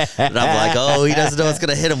Turtles. And I'm like, oh, he doesn't know what's going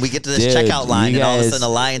to hit him. We get to this checkout line and all of a sudden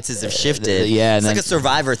alliances have shifted. It's like a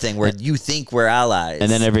Survivor thing where you think we're allies. And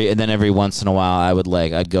then every once in a while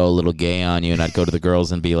I'd go a little gay on you and I'd go to the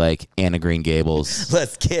girls and be like, Anna Green Gables.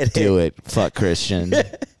 Let's get it. Do it. Fuck Christian.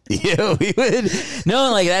 Yeah, we would. No,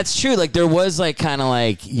 like that's true. Like there was like kind of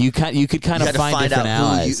like you could kind of find different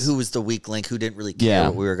allies. Who was the weak link, who didn't really care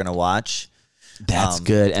what we were gonna watch. That's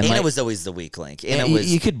good. And Anna was always the weak link. Anna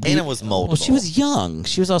was moldable. Well, she was young.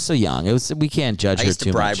 She was also young. We can't judge her too much. I used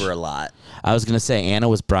to bribe her a lot. I was gonna say Anna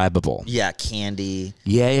was bribable. Yeah, candy.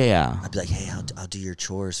 Yeah. I'd be like, hey, I'll do your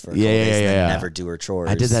chores for a couple days and then never do her chores.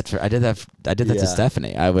 I did that to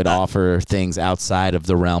Stephanie. I would offer things outside of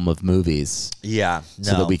the realm of movies. Yeah,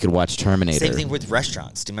 so that we could watch Terminator. Same thing with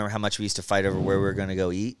restaurants. Do you remember how much we used to fight over where we were gonna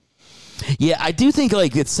go eat? Yeah, I do think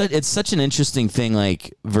like it's such an interesting thing,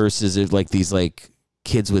 like versus like these like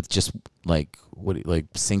kids with just like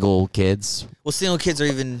single kids. Well, single kids are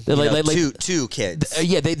even two kids.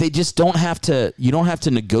 They just don't have to. You don't have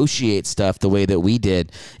to negotiate stuff the way that we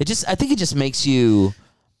did. I think it just makes you.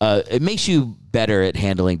 It makes you better at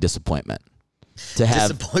handling disappointment.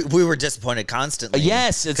 We were disappointed constantly.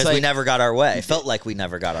 Yes, it's because we never got our way. It felt like we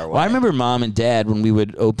never got our way. Well, I remember Mom and Dad when we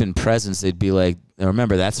would open presents, they'd be like,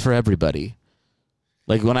 "Remember, that's for everybody."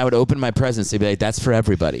 Like when I would open my presents, they'd be like, "That's for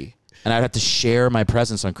everybody." And I'd have to share my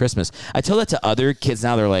presents on Christmas. I tell that to other kids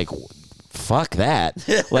now. They're like, "Fuck that!"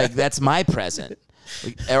 Like that's my present.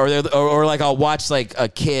 Or like I'll watch like a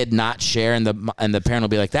kid not share, and the parent will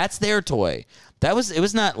be like, "That's their toy." It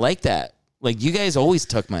was not like that. Like you guys always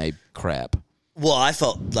took my crap. Well, I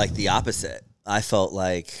felt like the opposite. I felt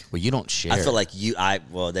like you don't share. I felt like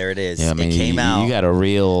there it is. Yeah, I mean, it came out. You got a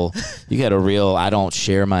real I don't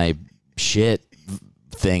share my shit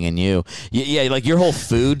thing in you. Yeah, like your whole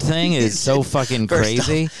food thing is so fucking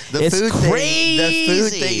crazy. The food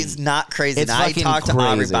crazy. thing is not crazy. It's And I fucking talk to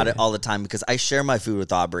Aubrey crazy. about it all the time because I share my food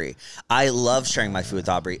with Aubrey. I love sharing my food with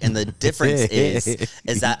Aubrey, and the difference is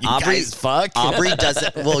that You guys fuck? Aubrey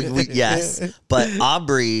doesn't. Well, yes, but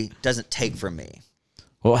Aubrey doesn't take from me.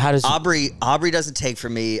 Well, how does Aubrey doesn't take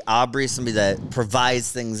from me. Aubrey is somebody that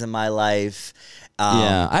provides things in my life.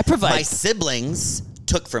 I provide. My siblings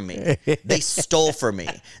took from me. They stole from me.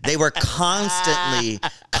 They were constantly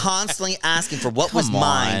asking for what was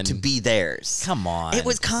mine to be theirs. Come on. It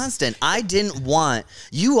was constant. I didn't want.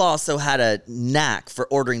 You also had a knack for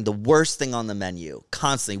ordering the worst thing on the menu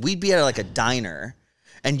constantly. We'd be at like a diner,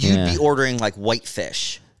 and you'd be ordering like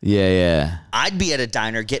whitefish. Yeah. I'd be at a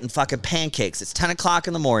diner getting fucking pancakes. It's 10 o'clock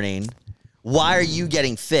in the morning. Why are you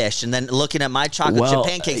getting fish? And then looking at my chocolate chip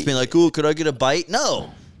pancakes being like, ooh, could I get a bite?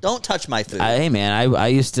 No, don't touch my food. Hey, man,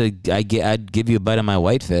 I'd give you a bite of my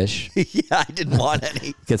whitefish. Yeah, I didn't want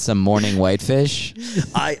any. Get some morning whitefish. The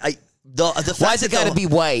fact Why's it got to be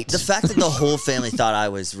white? The fact that the whole family thought I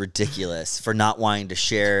was ridiculous for not wanting to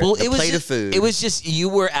share a plate of food. It was just you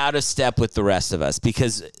were out of step with the rest of us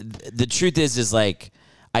because the truth is like,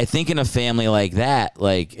 I think in a family like that,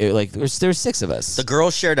 there's 6 of us. The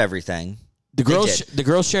girls shared everything. The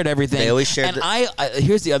girls shared everything. They always shared. And I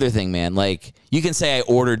here's the other thing, man. Like you can say I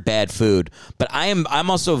ordered bad food, but I'm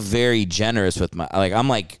also very generous with my I'm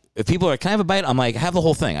like if people are, can I have a bite? I'm like, have the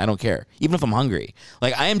whole thing. I don't care, even if I'm hungry.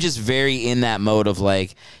 Like I am just very in that mode of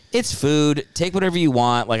like, it's food. Take whatever you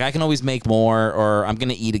want. Like I can always make more, or I'm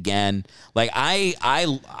gonna eat again. Like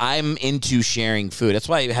I'm into sharing food. That's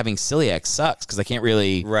why having celiac sucks because I can't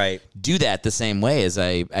really do that the same way as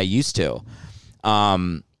I used to.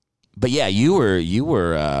 But yeah, you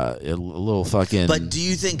were a little fucking. But do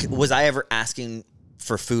you think was I ever asking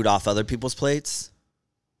for food off other people's plates?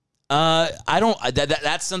 I don't.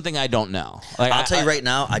 That's something I don't know. Like, I'll tell you right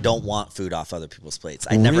now, I don't want food off other people's plates.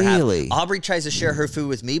 I never really have. Aubrey tries to share her food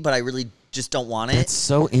with me, but I really just don't want it. That's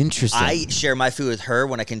so interesting. I share my food with her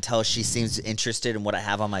when I can tell she seems interested in what I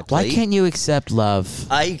have on my plate. Why can't you accept love?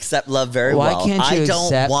 I accept love very well. Why can't you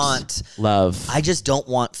accept love? I just don't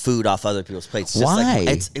want food off other people's plates. Just Why?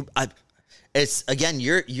 Like, it's again,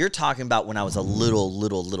 you're talking about when I was a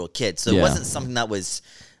little kid, so it wasn't something that was.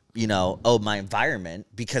 My environment,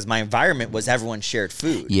 because my environment was everyone shared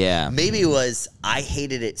food. Yeah. Maybe it was I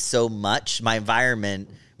hated it so much, my environment,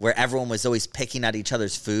 where everyone was always picking at each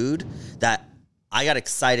other's food, that I got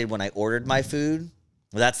excited when I ordered my food.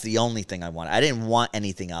 Well, that's the only thing I wanted. I didn't want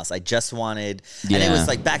anything else. I just wanted, and it was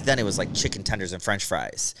like, back then it was like chicken tenders and French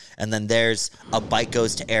fries. And then there's a bite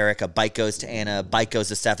goes to Eric, a bite goes to Anna, a bite goes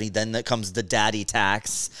to Stephanie. Then there comes the daddy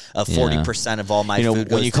tax of 40% of all my food goes to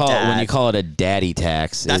Dad. When you call it a daddy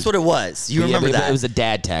tax. That's what it was. You remember that. It was a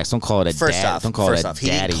dad tax. Don't call it a dad. Don't call it a daddy. He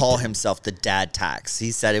didn't call himself the dad tax.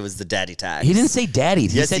 He said it was the daddy tax. He didn't say daddy.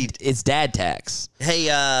 He said it's dad tax. Hey,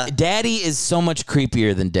 daddy is so much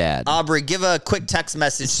creepier than dad. Aubrey, give a quick text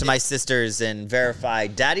message to my sisters and verify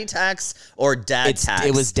daddy tax or dad tax.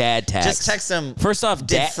 It was dad tax. Just text them. First off,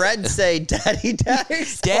 did Fred say daddy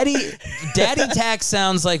tax? Daddy tax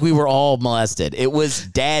sounds like we were all molested. It was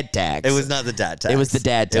dad tax. It was not the dad tax. It was the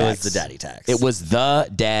dad tax. It was the daddy tax. It was the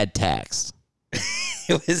dad tax.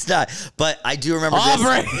 It was not, but I do remember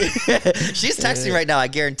Aubrey. this. She's texting right now. I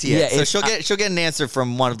guarantee it. So she'll get an answer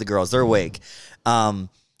from one of the girls. They're awake.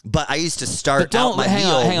 But I used to start out my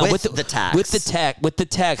meal with the tax. With the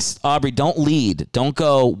text, Aubrey, don't lead. Don't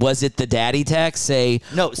go, was it the daddy tax? Say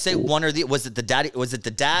one or the was it the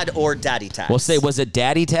dad or daddy tax? Well, say was it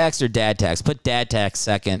daddy tax or dad tax? Put dad tax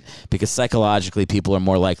second, because psychologically people are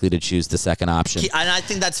more likely to choose the second option. And I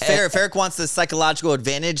think that's fair. If Eric wants the psychological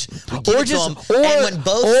advantage, we give it to him. And when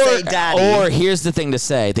both say daddy. Or here's the thing to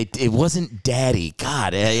say. It wasn't daddy.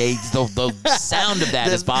 God, the sound of that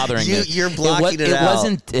is bothering me. You're blocking it out. It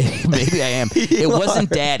wasn't. Maybe I am. It wasn't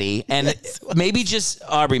daddy. And maybe just,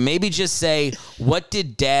 Aubrey, say, what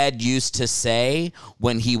did dad used to say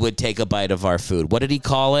when he would take a bite of our food? What did he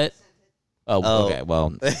call it? Oh. Okay.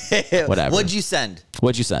 Well, whatever. What'd you send?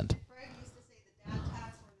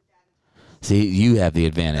 See, you have the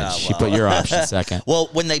advantage. She put your option second. Well,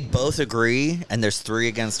 when they both agree and there's 3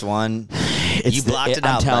 against 1, you blocked it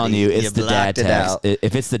out. I'm telling buddy. you, it's the dad tax.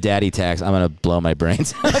 If it's the daddy tax, I'm gonna blow my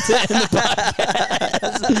brains out in the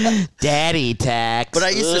podcast. Daddy tax. But I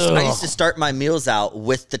used to start my meals out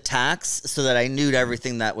with the tax so that I knew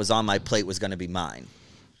everything that was on my plate was going to be mine.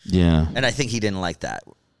 Yeah. And I think he didn't like that.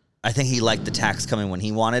 I think he liked the tax coming when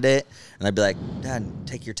he wanted it, and I'd be like, "Dad,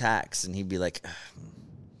 take your tax," and he'd be like,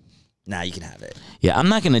 Nah, you can have it. Yeah, I'm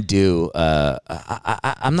not gonna do.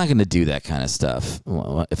 I'm not gonna do that kind of stuff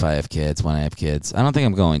if I have kids. When I have kids, I don't think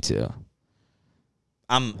I'm going to.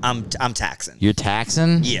 I'm taxing. You're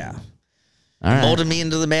taxing? Yeah. All right. Molded me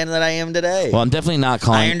into the man that I am today. Well, I'm definitely not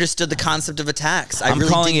calling. I understood the concept of a tax. I I'm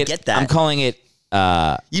really calling didn't it, get that. I'm calling it.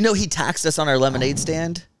 You know, he taxed us on our lemonade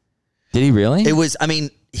stand. Did he really? It was. I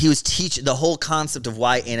mean, he was teaching the whole concept of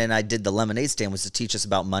why Anna and I did the lemonade stand was to teach us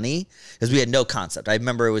about money because we had no concept. I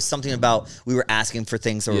remember it was something about we were asking for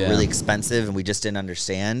things that were really expensive and we just didn't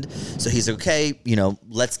understand. So he's like, okay, you know,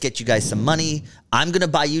 let's get you guys some money. I'm gonna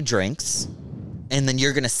buy you drinks, and then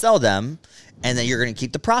you're gonna sell them. And then you're going to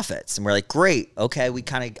keep the profits. And we're like, great. Okay.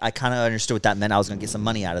 I kind of understood what that meant. I was going to get some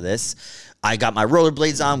money out of this. I got my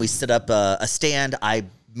rollerblades on. We set up a stand. I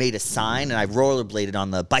made a sign and I rollerbladed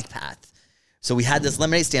on the bike path. So we had this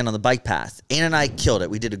lemonade stand on the bike path. Anna and I killed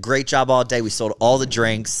it. We did a great job all day. We sold all the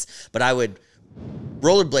drinks, but I would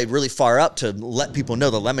rollerblade really far up to let people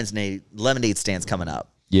know the lemonade stand's coming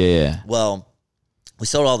up. Yeah. Well, we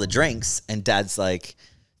sold all the drinks and Dad's like,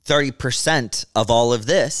 30% of all of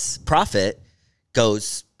this profit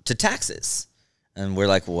goes to taxes. And we're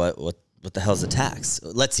like, what the hell's a tax?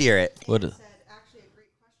 Let's hear it. What? Said, actually, a great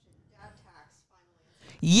question. Dad tax,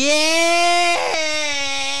 finally.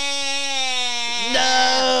 Yeah.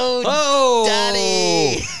 No. Oh,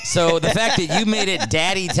 Daddy. So the fact that you made it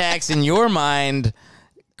daddy tax in your mind,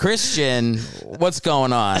 Christian, what's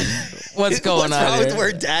going on? What's going What's on wrong here? with the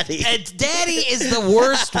word daddy? It's daddy is the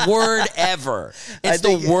worst word ever. It's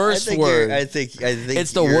the worst word. I think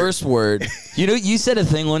It's the worst word. You know, you said a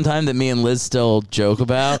thing one time that me and Liz still joke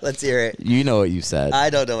about. Let's hear it. You know what you said. I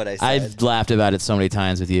don't know what I said. I've laughed about it so many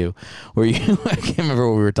times with you. Where you, I can't remember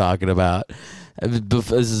what we were talking about.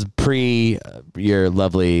 This is pre your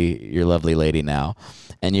lovely lady now.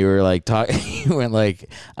 And you were like you went like,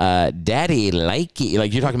 daddy likey,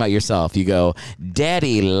 like you're talking about yourself. You go,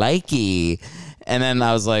 daddy likey, and then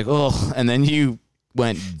I was like, oh, and then you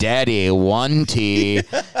went, daddy wanty,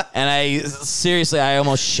 and I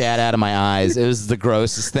almost shat out of my eyes. It was the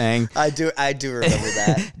grossest thing. I do remember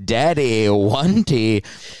that. Daddy wanty,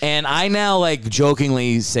 and I now like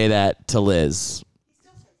jokingly say that to Liz.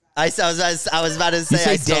 I was about to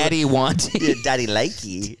say. You say daddy wanty. Yeah, daddy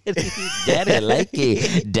likey. Daddy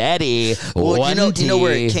likey. Daddy Well, wanty. do you know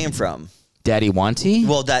where it came from? Daddy wanty?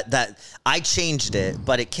 Well, that I changed it,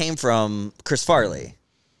 but it came from Chris Farley.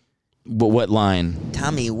 But what line?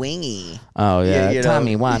 Tommy Wingy. Oh yeah, you know.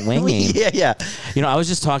 Tommy want wingy. yeah. You know, I was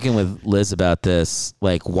just talking with Liz about this.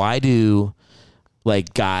 Like, why do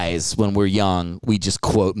like guys when we're young we just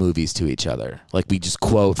quote movies to each other? Like we just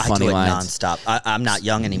quote funny lines nonstop. I'm not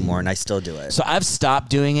young anymore, and I still do it. So I've stopped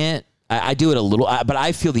doing it. I do it a little, but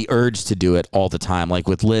I feel the urge to do it all the time. Like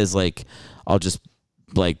with Liz, like I'll just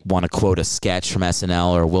like want to quote a sketch from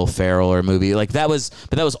SNL or Will Ferrell or a movie. Like that was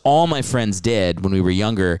all my friends did when we were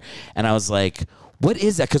younger, and I was like, what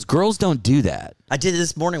is that? Because girls don't do that. I did it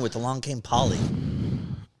this morning with Along Came Polly.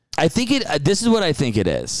 I think this is what I think it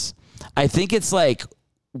is. I think it's like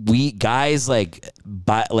we guys like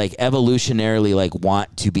evolutionarily like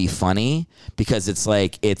want to be funny because it's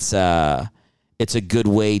like it's a good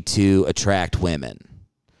way to attract women.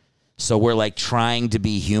 So we're like trying to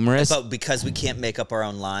be humorous, But because we can't make up our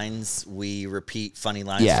own lines, we repeat funny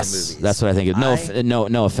lines from movies. That's what I think.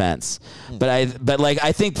 No offense, but I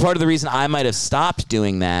think part of the reason I might have stopped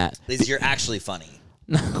doing that is you're actually funny.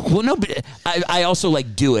 Well, no, but I also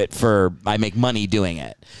like do it I make money doing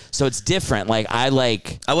it. So it's different. Like I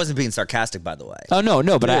wasn't being sarcastic, by the way. Oh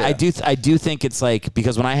no, but Yeah. I do think it's like,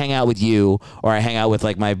 because when I hang out with you or I hang out with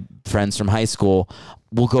like my friends from high school,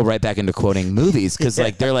 we'll go right back into quoting movies because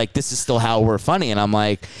like they're like, this is still how we're funny, and I'm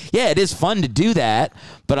like, yeah, it is fun to do that,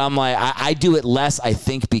 but I'm like, I do it less, I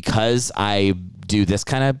think, because I do this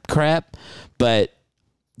kind of crap, but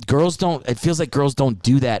it feels like girls don't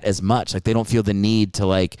do that as much. Like they don't feel the need to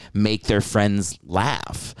like make their friends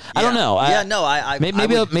laugh. Yeah. I don't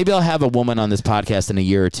know. Maybe I'll have a woman on this podcast in a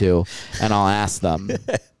year or two and I'll ask them.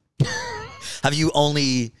 Have you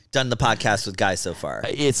only done the podcast with guys so far?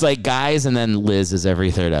 It's like guys, and then Liz is every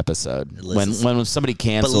third episode. When somebody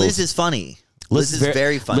cancels. But Liz is funny. Liz is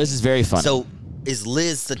very funny. Liz is very funny. So is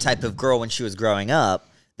Liz the type of girl when she was growing up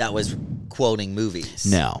that was quoting movies?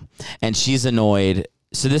 No. And she's annoyed.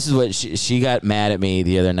 So this is what she got mad at me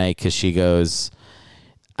the other night because she goes,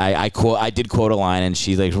 I did quote a line, and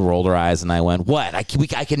she like rolled her eyes, and I went, what? I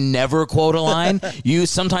can never quote a line?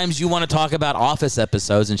 Sometimes you want to talk about Office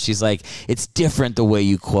episodes, and she's like, it's different the way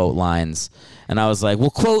you quote lines. And I was like,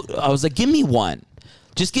 give me one.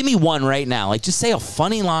 Just give me one right now. Like, just say a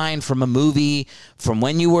funny line from a movie from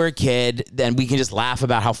when you were a kid. Then we can just laugh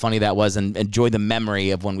about how funny that was and enjoy the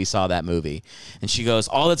memory of when we saw that movie. And she goes,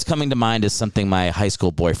 all that's coming to mind is something my high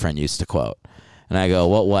school boyfriend used to quote. And I go,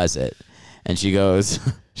 what was it? And she goes,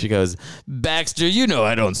 Baxter, you know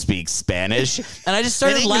I don't speak Spanish. And I just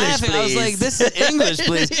started laughing. I was like, this is English,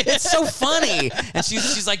 please. It's so funny. And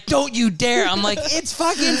she's like, don't you dare. I'm like, it's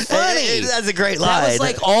fucking funny. That's a great line. That was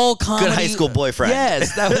like all comedy. Good high school boyfriend.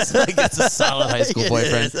 Yes, that was like, that's a solid high school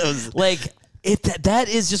boyfriend. Like, that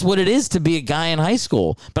is just what it is to be a guy in high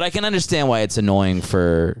school. But I can understand why it's annoying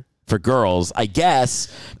for girls, I guess,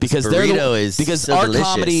 because our delicious.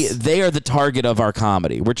 comedy, they are the target of our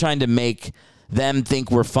comedy. We're trying to make them think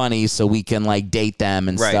we're funny so we can like date them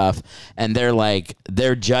and stuff. And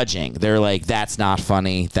they're judging. They're like, that's not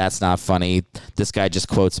funny. That's not funny. This guy just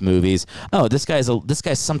quotes movies. Oh, this guy's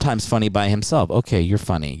sometimes funny by himself. Okay, you're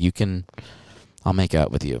funny. I'll make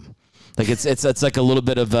out with you. Like it's like a little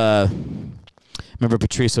bit of remember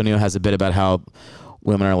Patrice O'Neill has a bit about how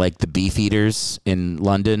women are like the beef eaters in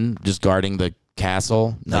London, just guarding the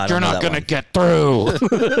castle. No, like, you're not going to get through.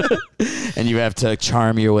 And you have to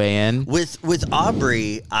charm your way in. With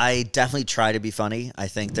Aubrey, I definitely try to be funny. I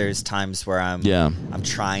think there's times where I'm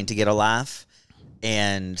trying to get a laugh.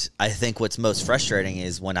 And I think what's most frustrating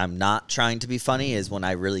is when I'm not trying to be funny is when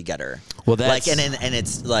I really get her. Well, that's like, and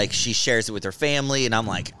it's like she shares it with her family, and I'm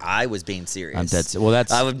like, I was being serious. I'm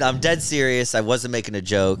dead serious. I wasn't making a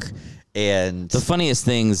joke. And the funniest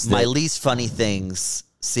things, my least funny things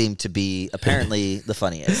seem to be apparently the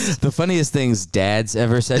funniest. The funniest things Dad's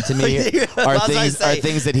ever said to me are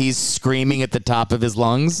things that he's screaming at the top of his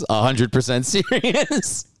lungs, 100%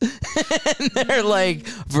 serious. And they're like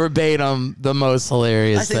verbatim the most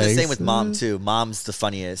hilarious things. I think the same with Mom too. Mom's the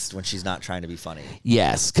funniest when she's not trying to be funny.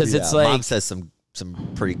 Yes, because it's like Mom says some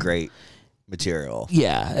pretty great material.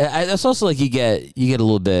 Yeah, it's also like you get a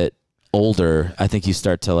little bit older. I think you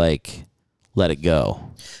start to like let it go.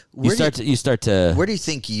 You start to. Where do you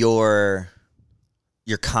think your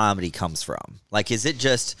comedy comes from? Like, is it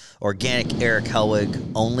just organic Eric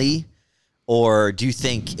Hellwig only, or do you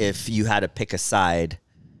think if you had to pick a side,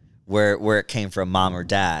 where it came from, Mom or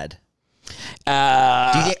Dad?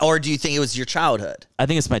 Or do you think it was your childhood? I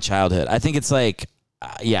think it's my childhood. I think it's like,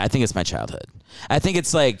 I think it's my childhood. I think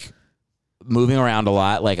it's like moving around a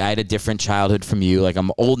lot. Like I had a different childhood from you. Like I'm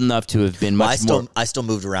old enough to have been much more. I still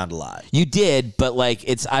moved around a lot. You did, but like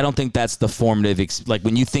I don't think that's the formative. Like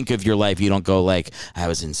when you think of your life, you don't go like, I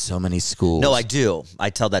was in so many schools. No, I do. I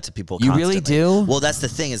tell that to people. You constantly. really do? Well, that's the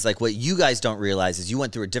thing is like what you guys don't realize is you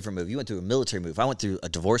went through a different move. You went through a military move. I went through a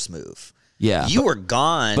divorce move. Yeah, you were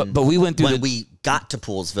gone. But we went through when we got to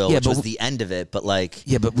Poolsville, which was the end of it. But like,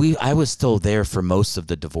 I was still there for most of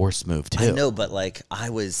the divorce move too. I know, but like, I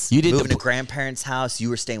was moving to grandparents' house. You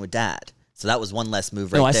were staying with Dad, so that was one less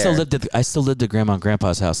move. I still lived at Grandma and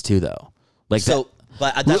Grandpa's house too, though. Like so.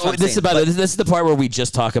 But that's what I'm this saying. This is the part where we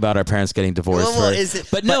just talk about our parents getting divorced.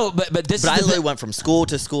 But I literally went from school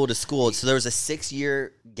to school to school. So there was a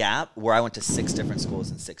 6-year gap where I went to 6 different schools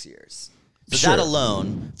in 6 years. So that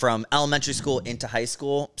alone, from elementary school into high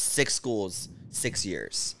school, 6 schools, 6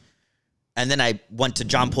 years. And then I went to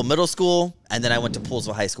John Poole Middle School, and then I went to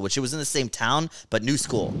Poolsville High School, which it was in the same town, but new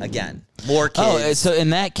school, again. More kids. Oh, so in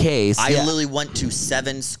that case... I literally went to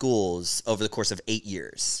 7 schools over the course of 8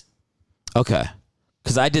 years. Okay.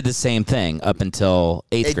 Because I did the same thing up until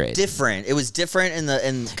 8th grade. It was different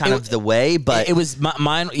in kind of the way, but... It was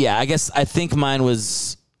mine... Yeah, I think mine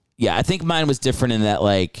was... Yeah, I think mine was different in that,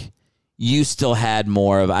 like... You still had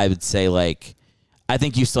more of, I would say, like, I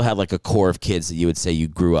think you still had like a core of kids that you would say you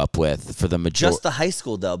grew up with for the majority. Just the high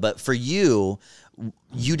school though, but for you,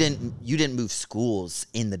 you didn't move schools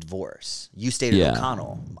in the divorce. You stayed at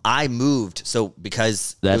O'Connell. I moved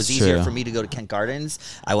because it was easier for me to go to Kent Gardens.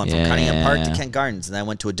 I went from Cunningham Park to Kent Gardens, and then I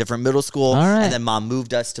went to a different middle school. And then Mom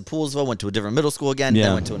moved us to Poolsville, went to a different middle school again,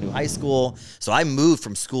 then went to a new high school. So I moved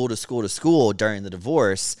from school to school to school during the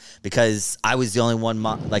divorce because I was the only one.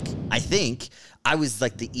 I think I was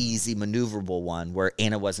like the easy maneuverable one where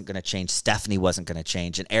Anna wasn't going to change, Stephanie wasn't going to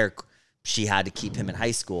change, and Eric. She had to keep him in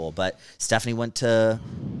high school, but Stephanie went to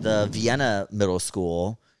the Vienna middle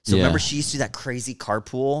school. So remember, she used to do that crazy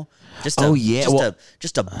carpool. Just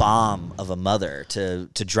a bomb of a mother to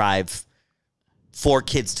drive 4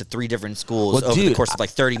 kids to 3 different schools over the course of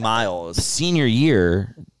like 30 miles.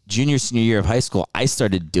 Junior, senior year of high school, I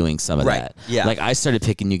started doing some of that. Yeah. Like I started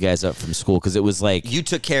picking you guys up from school because it was like you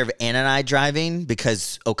took care of Anna and I driving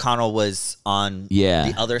because O'Connell was on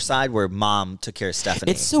the other side where Mom took care of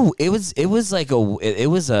Stephanie. That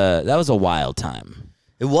was a wild time.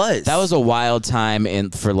 It was. That was a wild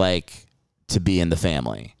time for like to be in the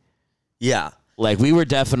family. Yeah. Like we were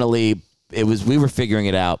definitely, we were figuring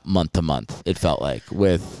it out month to month. It felt like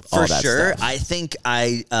with all that sure. stuff. I think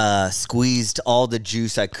I squeezed all the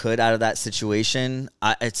juice I could out of that situation.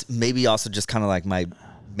 It's maybe also just kind of like my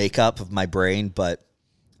makeup of my brain, but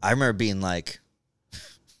I remember being like,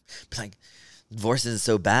 divorce isn't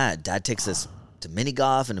so bad. Dad takes us to mini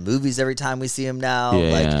golf and to movies every time we see him now.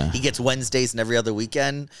 He gets Wednesdays and every other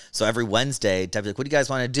weekend. So every Wednesday, Dad'd be like, what do you guys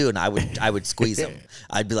want to do? And I would squeeze him.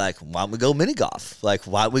 I'd be like, why don't we go mini golf? Like,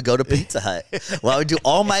 why don't we go to Pizza Hut? Why don't we do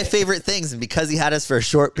all my favorite things? And because he had us for a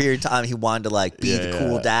short period of time, he wanted to like be the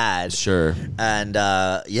cool dad. Sure. And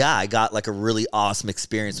I got like a really awesome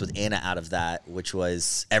experience with Anna out of that, which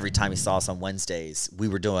was every time he saw us on Wednesdays, we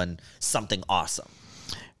were doing something awesome.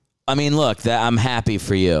 I mean, look, I'm happy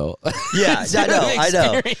for you. Yeah, I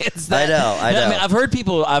know. I mean, I've heard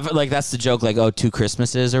people. That's the joke. Like, 2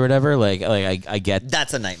 Christmases or whatever. Like I get.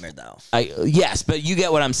 That's a nightmare, though. Yes, but you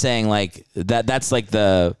get what I'm saying. Like that's like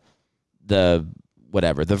the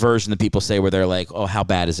whatever the version that people say where they're like, oh, how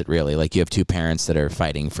bad is it really? Like you have 2 parents that are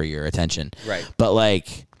fighting for your attention. Right. But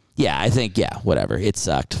like, yeah, I think whatever. It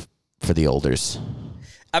sucked for the olders.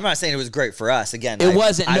 I'm not saying it was great for us. Again, it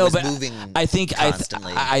wasn't. I No, was but moving I think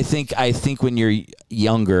constantly. I think when you're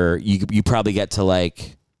younger, you probably get to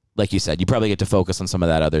like you said, you probably get to focus on some of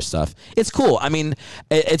that other stuff. It's cool. I mean,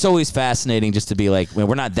 it's always fascinating just to be like,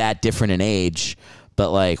 we're not that different in age,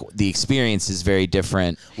 but like the experience is very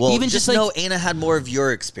different. Well, even just like, know Anna had more of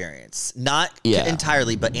your experience, not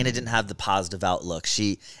entirely, but Anna didn't have the positive outlook.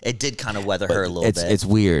 It did kind of weather her a little bit. It's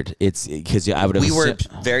weird. It's because I would have. We were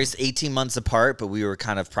 18 months apart, but we were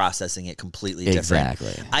kind of processing it completely different.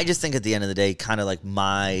 Exactly. I just think at the end of the day, kind of like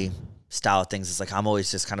my style of things is like I'm always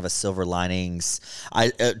just kind of a silver linings.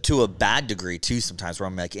 To a bad degree too. Sometimes where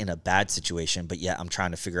I'm like in a bad situation, but yet I'm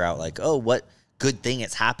trying to figure out like, oh, what good thing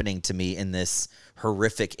is happening to me in this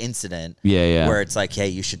horrific incident. Yeah. Where it's like, hey,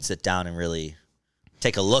 you should sit down and really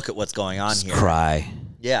take a look at what's going on here. Cry.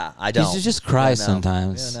 Yeah, I don't. You should just cry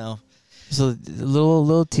sometimes. Yeah, no. So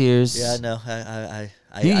little tears. Yeah, no.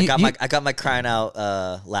 I got my crying out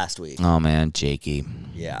last week. Oh man, Jakey.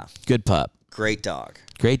 Yeah. Good pup. Great dog.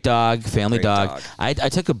 Great dog. Family Great dog. I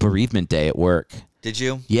took a bereavement day at work. Did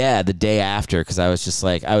you? Yeah, the day after because I was just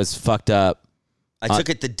like I was fucked up. I took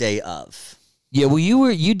it the day of. Yeah, well,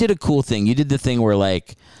 you did a cool thing. You did the thing where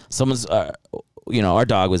like someone's, our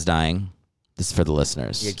dog was dying. This is for the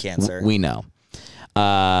listeners. He had cancer. We know.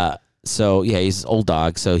 So yeah, he's an old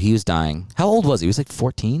dog. So he was dying. How old was he? He was like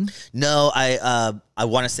 14. No, I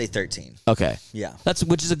want to say 13. Okay. Yeah. That's a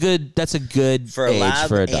good for a age lab,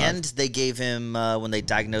 for a dog. and they gave him when they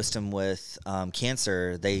diagnosed him with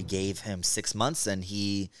cancer, they gave him 6 months, and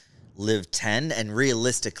he lived 10. And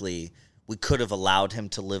realistically, we could have allowed him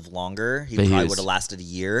to live longer. He probably would have lasted a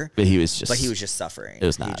year. But he was just suffering. It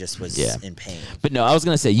was not. He just was in pain. But no, I was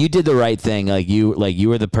gonna say you did the right thing. Like you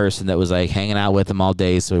were the person that was like hanging out with him all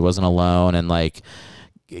day, so he wasn't alone. And like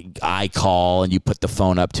I call and you put the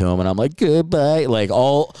phone up to him, and I'm like goodbye. Like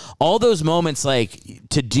all those moments. Like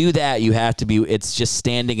to do that, you have to be. It's just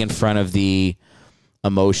standing in front of the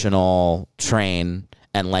emotional train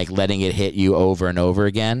and like letting it hit you over and over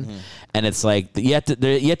again. Mm-hmm. And it's like you have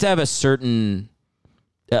to have a certain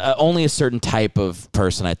only a certain type of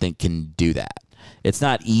person I think can do that. It's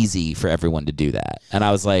not easy for everyone to do that. And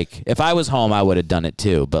I was like, if I was home, I would have done it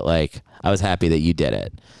too. But like, I was happy that you did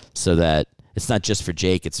it, so that it's not just for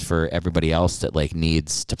Jake; it's for everybody else that like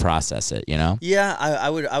needs to process it. You know? Yeah, I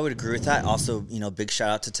would agree with that. Also, big shout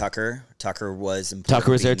out to Tucker. Tucker was important.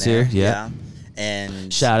 Tucker was there too. Yeah.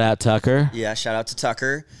 And shout out Tucker. Yeah, shout out to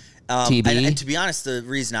Tucker. TB. And to be honest, the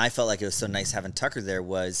reason I felt like it was so nice having Tucker there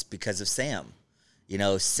was because of Sam.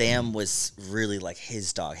 Sam was really like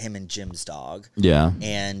his dog, him and Jim's dog. Yeah.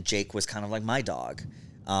 And Jake was kind of like my dog.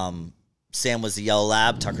 Sam was a yellow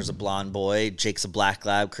lab, Tucker's a blonde boy, Jake's a black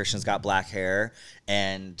lab, Christian's got black hair,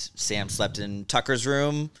 and Sam slept in Tucker's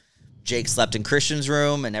room. Jake slept in Christian's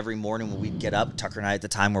room, and every morning when we'd get up, Tucker and I at the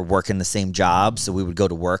time were working the same job, so we would go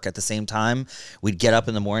to work at the same time. We'd get up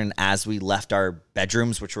in the morning, as we left our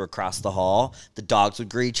bedrooms, which were across the hall, the dogs would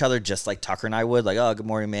greet each other just like Tucker and I would, like, oh, good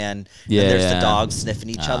morning, man. Yeah. And there's the dogs sniffing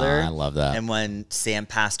each other. I love that. And when Sam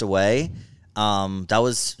passed away, that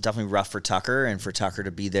was definitely rough for Tucker, and for Tucker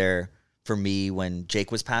to be there for me when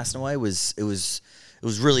Jake was passing away it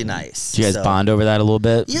was really nice. Did you guys bond over that a little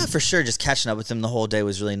bit? Yeah, for sure. Just catching up with him the whole day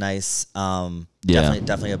was really nice.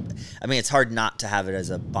 Definitely. I mean, it's hard not to have it as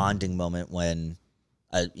a bonding moment when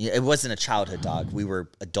it wasn't a childhood dog. We were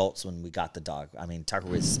adults when we got the dog. I mean, Tucker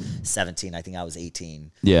was 17. I think I was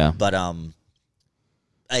 18. Yeah. But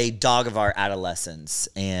a dog of our adolescence,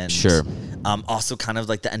 and Sure. Also kind of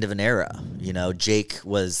like the end of an era. You know, Jake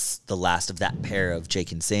was the last of that pair of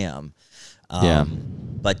Jake and Sam. Yeah.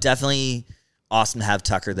 But definitely awesome to have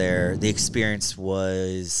Tucker there. The experience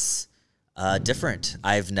was different.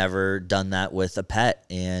 I've never done that with a pet,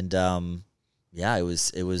 and yeah, it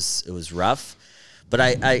was rough. But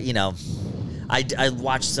I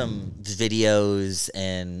watched some videos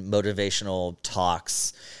and motivational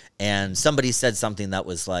talks, and somebody said something that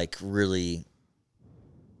was like really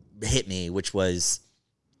hit me, which was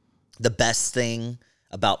the best thing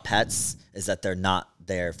about pets is that they're not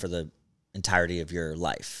there for the entirety of your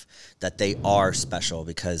life, that they are special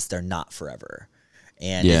because they're not forever.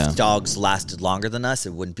 And if dogs lasted longer than us,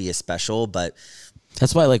 it wouldn't be as special, but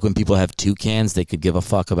That's why, like, when people have toucans, they could give a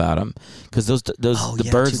fuck about them because the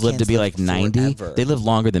birds live to be like 90. Forever. They live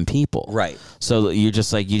longer than people, Right. So you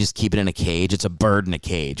just keep it in a cage. It's a bird in a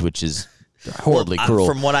cage, which is horribly cruel.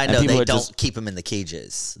 From what I And know, people they are don't just- keep them in the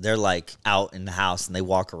cages. They're like out in the house and they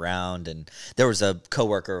walk around. And there was a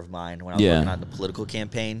coworker of mine when I was working on the political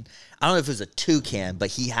campaign. I don't know if it was a toucan, but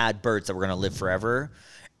he had birds that were going to live forever.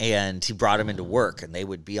 And he brought them into work, and they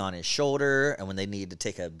would be on his shoulder. And when they needed to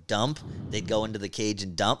take a dump, they'd go into the cage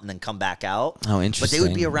and dump, and then come back out. Oh, interesting. But they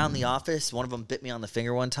would be around the office. One of them bit me on the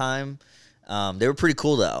finger one time. They were pretty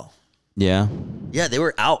cool, though. Yeah. Yeah, they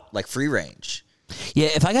were out like free range. Yeah,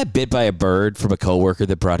 if I got bit by a bird from a coworker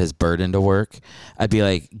that brought his bird into work, I'd be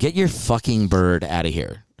like, "Get your fucking bird out of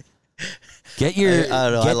here." Get your I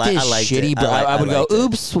don't know. get I this liked shitty it. bird. I would go, liked it.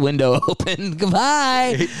 "Oops, window open,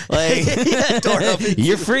 goodbye." Like, Door open.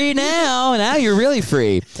 you're free now. Now you're really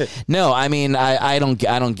free. No, I mean, I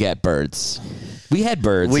don't get birds. We had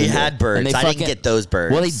birds. We and had birds. and they I didn't get those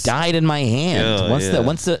birds. Well, they died in my hand. Once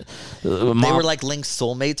the They mom- were like linked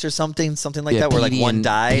soulmates or something like Yeah, that. Where like Petey one and-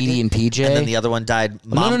 died, Petey and PJ? and then the other one died.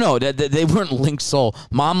 Mom, No. They weren't linked soul.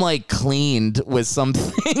 Mom like cleaned with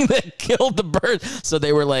something that killed the bird. So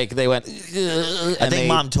they were like, they went. I think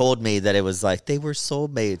Mom told me that it was like they were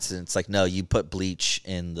soulmates, and it's like, no, you put bleach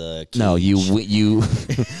in the cage. No, you.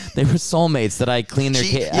 They were soulmates that I cleaned their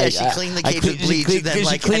cage. She cleaned the cage with bleach, and then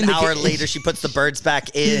like an hour later, she puts the birds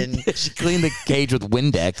back in. She cleaned the cage with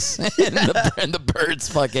Windex, and the birds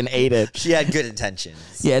fucking ate it. She had good intentions.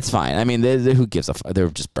 Yeah, it's fine. I mean, who gives a fuck? They're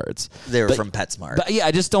just birds. They were But- from PetSmart. But yeah,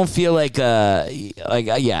 I just don't feel like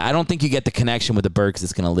I don't think you get the connection with the bird because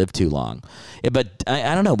it's going to live too long. Yeah, but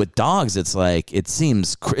I don't know. With dogs, it's like it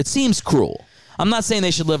seems cruel. I'm not saying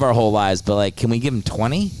they should live our whole lives, but like, can we give them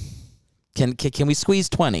 20? Can we squeeze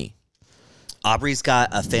 20? Aubrey's got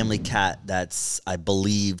a family cat that's, I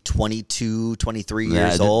believe, 22, 23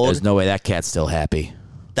 years Nah, old. There's no way that cat's still happy.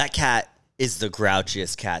 That cat is the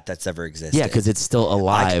grouchiest cat that's ever existed. Yeah, because it's still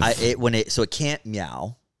alive. So it can't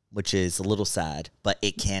meow, which is a little sad, but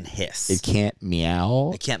it can hiss. It can't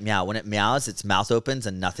meow. It can't meow. When it meows, its mouth opens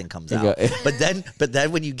and nothing comes You out. go- but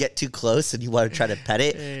then when you get too close and you want to try to pet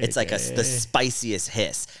it, it's like the spiciest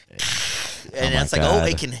hiss. And my it's like, God.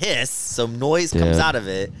 it can hiss, so noise comes Dude. out of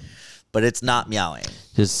it, but it's not meowing.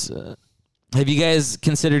 Just have you guys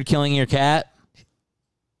considered killing your cat?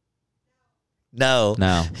 No.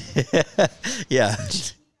 No. Yeah.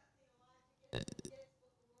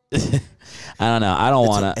 I don't know. I don't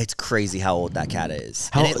want to. It's crazy how old that cat is.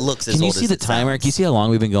 How- And it looks as Can you old see as the it timer? sounds. Can you see how long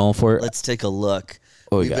we've been going for? Let's take a look.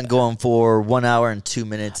 What we We've got? been going for 1 hour and 2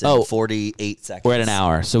 minutes and Oh. 48 seconds. We're at an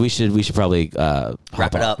hour, so we should probably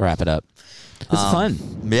Wrap it up. Wrap it up. This is fun.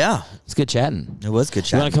 Yeah. It's good chatting. It was good You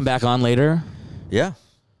chat. want to come back on later? Yeah.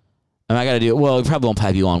 And I got to do. Well, we probably won't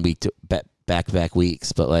have you on back to back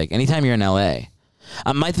weeks, but like anytime you're in LA.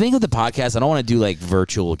 My thing with the podcast, I don't want to do like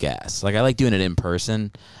virtual guests. Like I like doing it in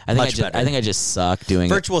person. I think Much better. I think I just suck doing it.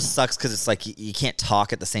 Virtual sucks because it's like you can't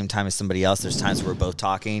talk at the same time as somebody else. There's times where we're both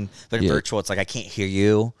talking, but in Yeah. virtual, it's like I can't hear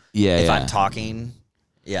you. Yeah, If yeah. I'm talking,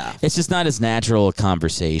 yeah. It's just not as natural a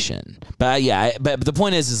conversation. But but the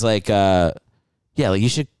point is like like you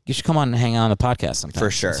should come on and hang out on the podcast sometime.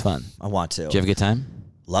 For sure. It's fun. I want to. Did you have a good time?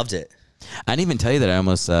 Loved it. I didn't even tell you that I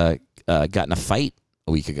almost got in a fight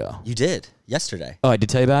a week ago. You did yesterday. Oh, I did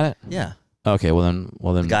tell you about it? Yeah. Okay, well then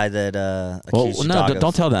The guy that accused your no, dog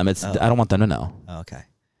don't tell them. It's I don't want them to know. Oh, okay.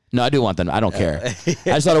 No, I do want them. I don't care. I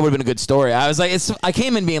just thought it would have been a good story. I was like, I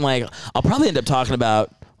came in being like, I'll probably end up talking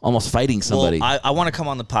about almost fighting somebody. Well, I want to come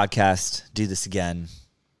on the podcast, do this again.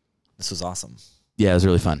 This was awesome. Yeah, it was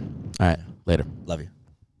really fun. All right, later. Love you.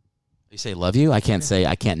 You say love you? I can't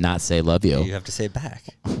not say love you. You have to say it back.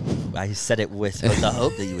 I said it with the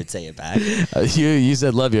hope that you would say it back. You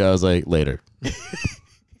said love you. I was like, later.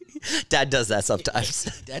 Dad does that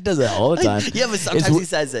sometimes. Dad does that all the time. Yeah, but sometimes he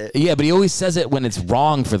says it. Yeah, but he always says it when it's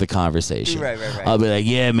wrong for the conversation. Right. I'll be like,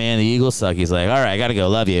 yeah, man, the Eagles suck. He's like, all right, I gotta go,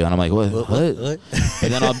 love you. And I'm like, what?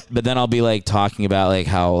 But then I'll be like talking about like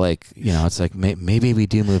how like, you know, it's like maybe we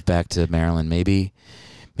do move back to Maryland. Maybe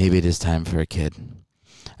it is time for a kid.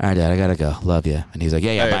 All right, Dad, I gotta go. Love you. And he's like,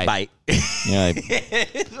 yeah, bye. Yeah,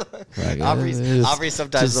 like, Aubrey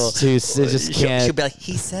sometimes just can't. She'll be like,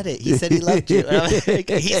 he said it. He said he loved you. And I'm like,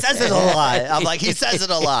 he says it a lot. I'm like, he says it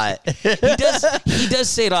a lot. He does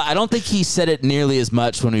say it a lot. I don't think he said it nearly as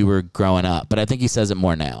much when we were growing up, but I think he says it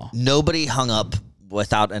more now. Nobody hung up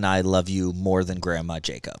without an I love you more than Grandma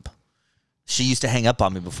Jacob. She used to hang up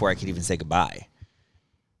on me before I could even say goodbye.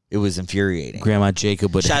 It was infuriating. Grandma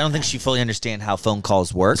Jacob would. I don't think she fully understand how phone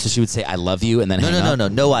calls work. So she would say, I love you, and then hang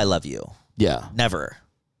up? No, I love you. Yeah. Never.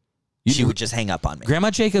 She would just hang up on me.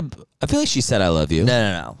 Grandma Jacob, I feel like she said I love you.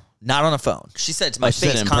 No. Not on a phone. She said it to my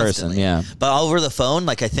face in constantly. person, yeah. But over the phone,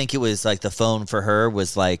 like I think it was like the phone for her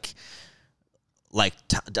was like I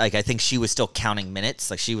think she was still counting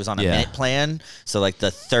minutes. Like she was on a minute plan. So like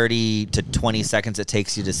the 30 to 20 seconds it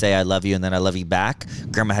takes you to say I love you and then I love you back,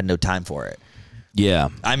 Grandma had no time for it. Yeah.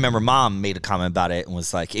 I remember Mom made a comment about it and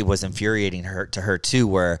was like, it was infuriating to her too,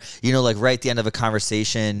 where, you know, like right at the end of a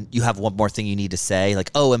conversation, you have one more thing you need to say.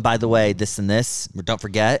 Like, oh, and by the way, this and this, don't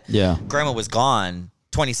forget. Yeah. Grandma was gone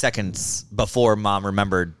 20 seconds before Mom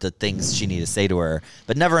remembered the things she needed to say to her,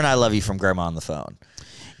 but never an I love you from Grandma on the phone.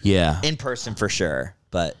 Yeah. In person for sure.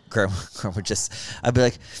 But Grandma just, I'd be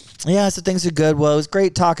like, yeah, so things are good. Well, it was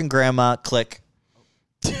great talking, Grandma. Click.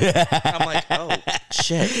 I'm like, oh,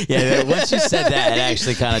 shit. Yeah, once you said that, it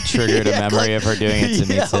actually kind of triggered a memory of her doing it to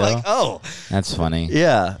me, too. Like, oh. That's funny.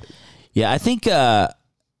 Yeah. Yeah, I think, do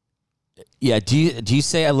you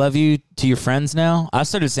say I love you to your friends now? I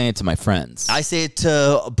started saying it to my friends. I say it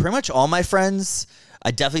to pretty much all my friends.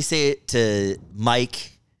 I definitely say it to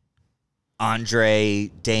Mike,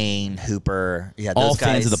 Andre, Dane, Hooper. Yeah, those all guys.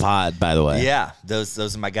 fans of the pod, by the way. Yeah, those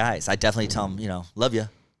are my guys. I definitely tell them, love you.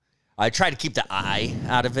 I try to keep the I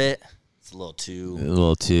out of it. It's a little too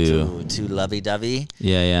lovey-dovey.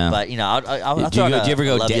 Yeah. But I'll do you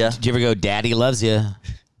ever go? Daddy loves you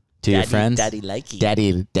to your friends. Daddy like you.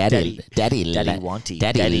 Daddy wanty.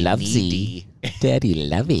 Daddy loves you. Daddy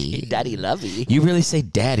lovey. Daddy lovey. You really say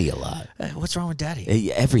daddy a lot. What's wrong with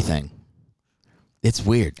daddy? Everything. It's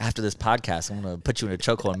weird. After this podcast, I'm gonna put you in a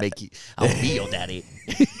chokehold and make you. I'll be your daddy.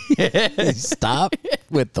 Stop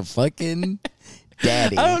with the fucking.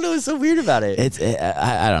 Daddy. I don't know what's so weird about it.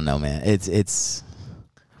 I don't know, man. It's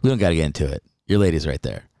we don't got to get into it. Your lady's right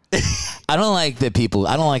there. I don't like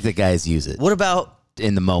that guys use it. What about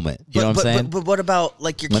in the moment? You know what I'm saying? But what about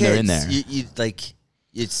like your when kids? They're in there. You like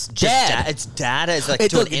it's just dad. It's dad as like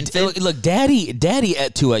to an infant. Look, daddy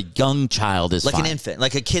to a young child is like fine. An infant,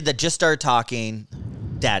 like a kid that just started talking.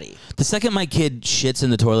 Daddy. The second my kid shits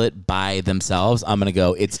in the toilet by themselves, I'm gonna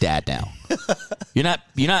go, it's dad now. You're not.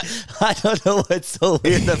 I don't know what's so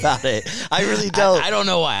weird about it. I really don't. I don't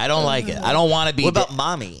know why. I don't like it. I don't want to be. What about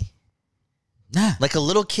mommy? Nah. Like a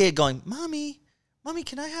little kid going, Mommy,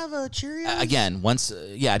 can I have a Cheerios? Again, once,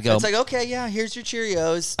 I'd go. It's like, okay, yeah, here's your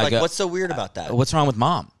Cheerios. Like, what's so weird about that? What's wrong with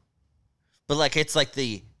mom? But like, it's like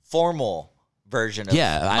the formal version of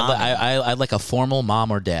I'd like a formal mom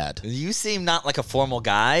or dad. You seem not like a formal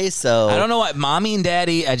guy, so I don't know what mommy and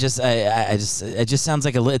daddy. It just sounds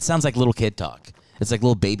like little kid talk. It's like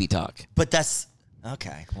little baby talk. But that's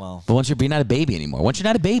okay. Well, but you're not a baby anymore. Once you're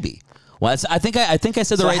not a baby, well, I think I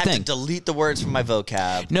said the right thing. To delete the words from my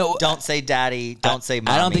vocab. No, don't say daddy. Don't say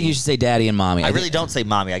mommy. I don't think you should say daddy and mommy. I really don't say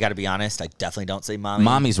mommy. I got to be honest. I dedefinitely don't say mommy.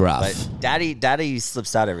 Mommy's rough. But daddy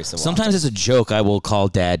slips out every so often. Sometimes it's a joke. I will call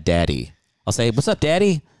dad daddy. I'll say, "What's up,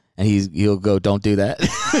 daddy?" And he'll go, "Don't do that."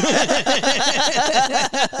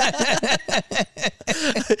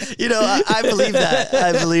 I believe that.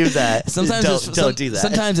 I believe that. Sometimes don't do that.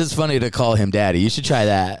 Sometimes it's funny to call him daddy. You should try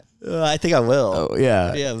that. I think I will. Oh,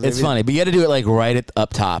 yeah. It's funny, but you got to do it like right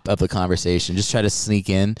up top of the conversation. Just try to sneak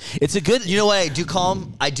in. It's a good. You know what I do call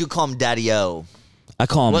him? I do call him Daddy-O. I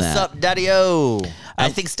call him What's that. up, Daddy-O? I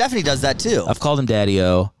think Stephanie does that too. I've called him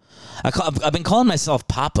Daddy-O. I've been calling myself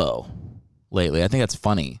Papo lately. I think that's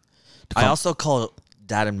funny. I also call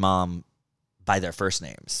dad and mom by their first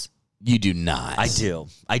names. You do not. I do.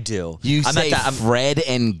 You say Fred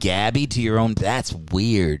and Gabby to your own. That's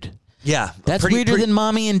weird. Yeah. That's weirder than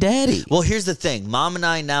mommy and daddy. Well, here's the thing. Mom and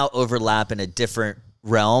I now overlap in a different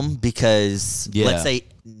realm because, let's say,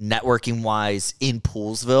 networking wise in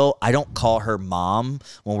Poolsville, I don't call her mom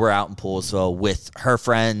when we're out in Poolsville with her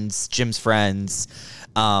friends, Jim's friends.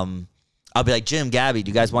 I'll be like, Jim, Gabby, do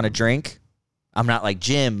you guys want a drink? I'm not like,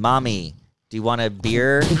 Jim, mommy, Do you want a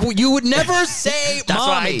beer? You would never say That's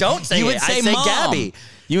mommy. why I don't say you would it. say I say mom. Gabby.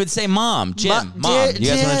 You would say mom, Jim, mom. Dear, You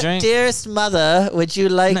guys want a drink? Dearest mother, would you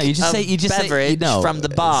like No, you just say beverage no, from the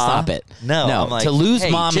bar? Stop it. No, no. I'm like, to lose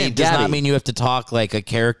hey, mommy Jim, does Gabby. not mean you have to talk like a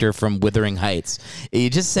character from Wuthering Heights. You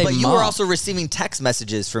just say But you mom. were also receiving text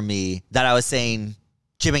messages from me that I was saying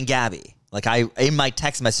Jim and Gabby. Like in my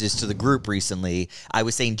text messages to the group recently, I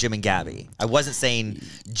was saying Jim and Gabby. I wasn't saying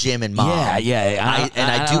Jim and mom. Yeah.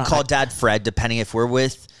 I do call Dad Fred, depending if we're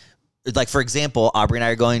with. Like, for example, Aubrey and I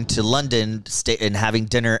are going to London and having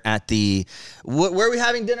dinner at the... Where are we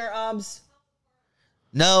having dinner, Obs?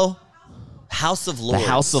 No. House of Lords. The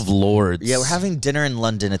House of Lords. Yeah, we're having dinner in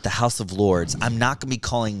London at the House of Lords. I'm not going to be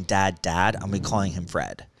calling Dad. I'm going to be calling him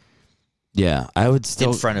Fred. Yeah, I would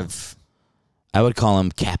still... In front of... I would call him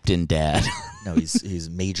Captain Dad. No, he's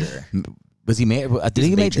Major. Was he... Did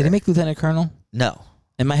he make Lieutenant Colonel? No.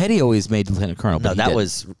 In my head, he always made Lieutenant Colonel. No, but that didn't.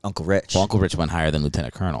 was Uncle Rich. Well, Uncle Rich went higher than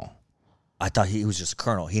Lieutenant Colonel. I thought he was just a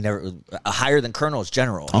colonel. He never... higher than colonel is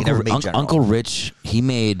general. He never made general. Uncle Rich, he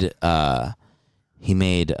made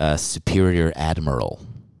Superior Admiral.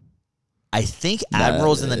 I think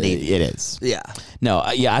Admiral's in the Navy. It is. Yeah. No,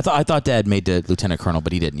 I thought Dad made Lieutenant Colonel,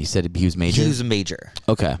 but he didn't. He said he was Major. He was a major.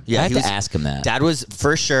 Okay. Yeah, I have he to was- ask him that. Dad was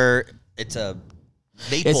for sure. It's a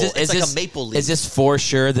maple. It's like a maple leaf. Is this for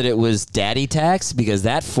sure that it was Daddy Tax? Because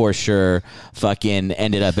that for sure fucking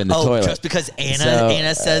ended up in the toilet. Just because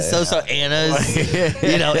Anna says so. So Anna's,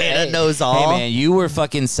 Anna knows all. Hey man, you were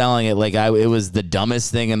fucking selling it like it was the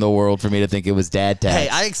dumbest thing in the world for me to think it was Dad Tax. Hey,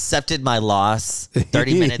 I accepted my loss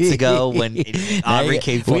 30 minutes ago when Aubrey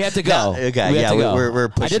came forward. We have to go. No, okay, we have to go. We're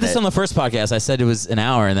pushing I did this it. on the first podcast. I said it was an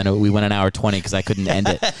hour, and then we went an hour 20 because I couldn't end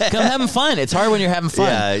it. 'Cause I'm having fun. It's hard when you're having fun.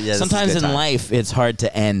 Yeah, this is a Sometimes good in time. life, it's hard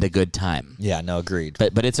to end a good time. Yeah, no, agreed.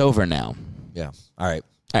 But it's over now. Yeah. All right.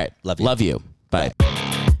 All right. Love you. Bye.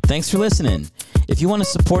 Thanks for listening. If you want to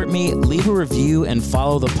support me, leave a review and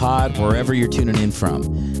follow the pod wherever you're tuning in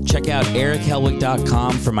from. Check out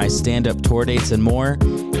erichellwig.com for my stand-up tour dates and more.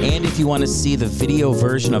 And if you want to see the video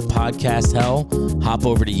version of Podcast Hell, hop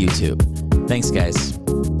over to YouTube. Thanks, guys.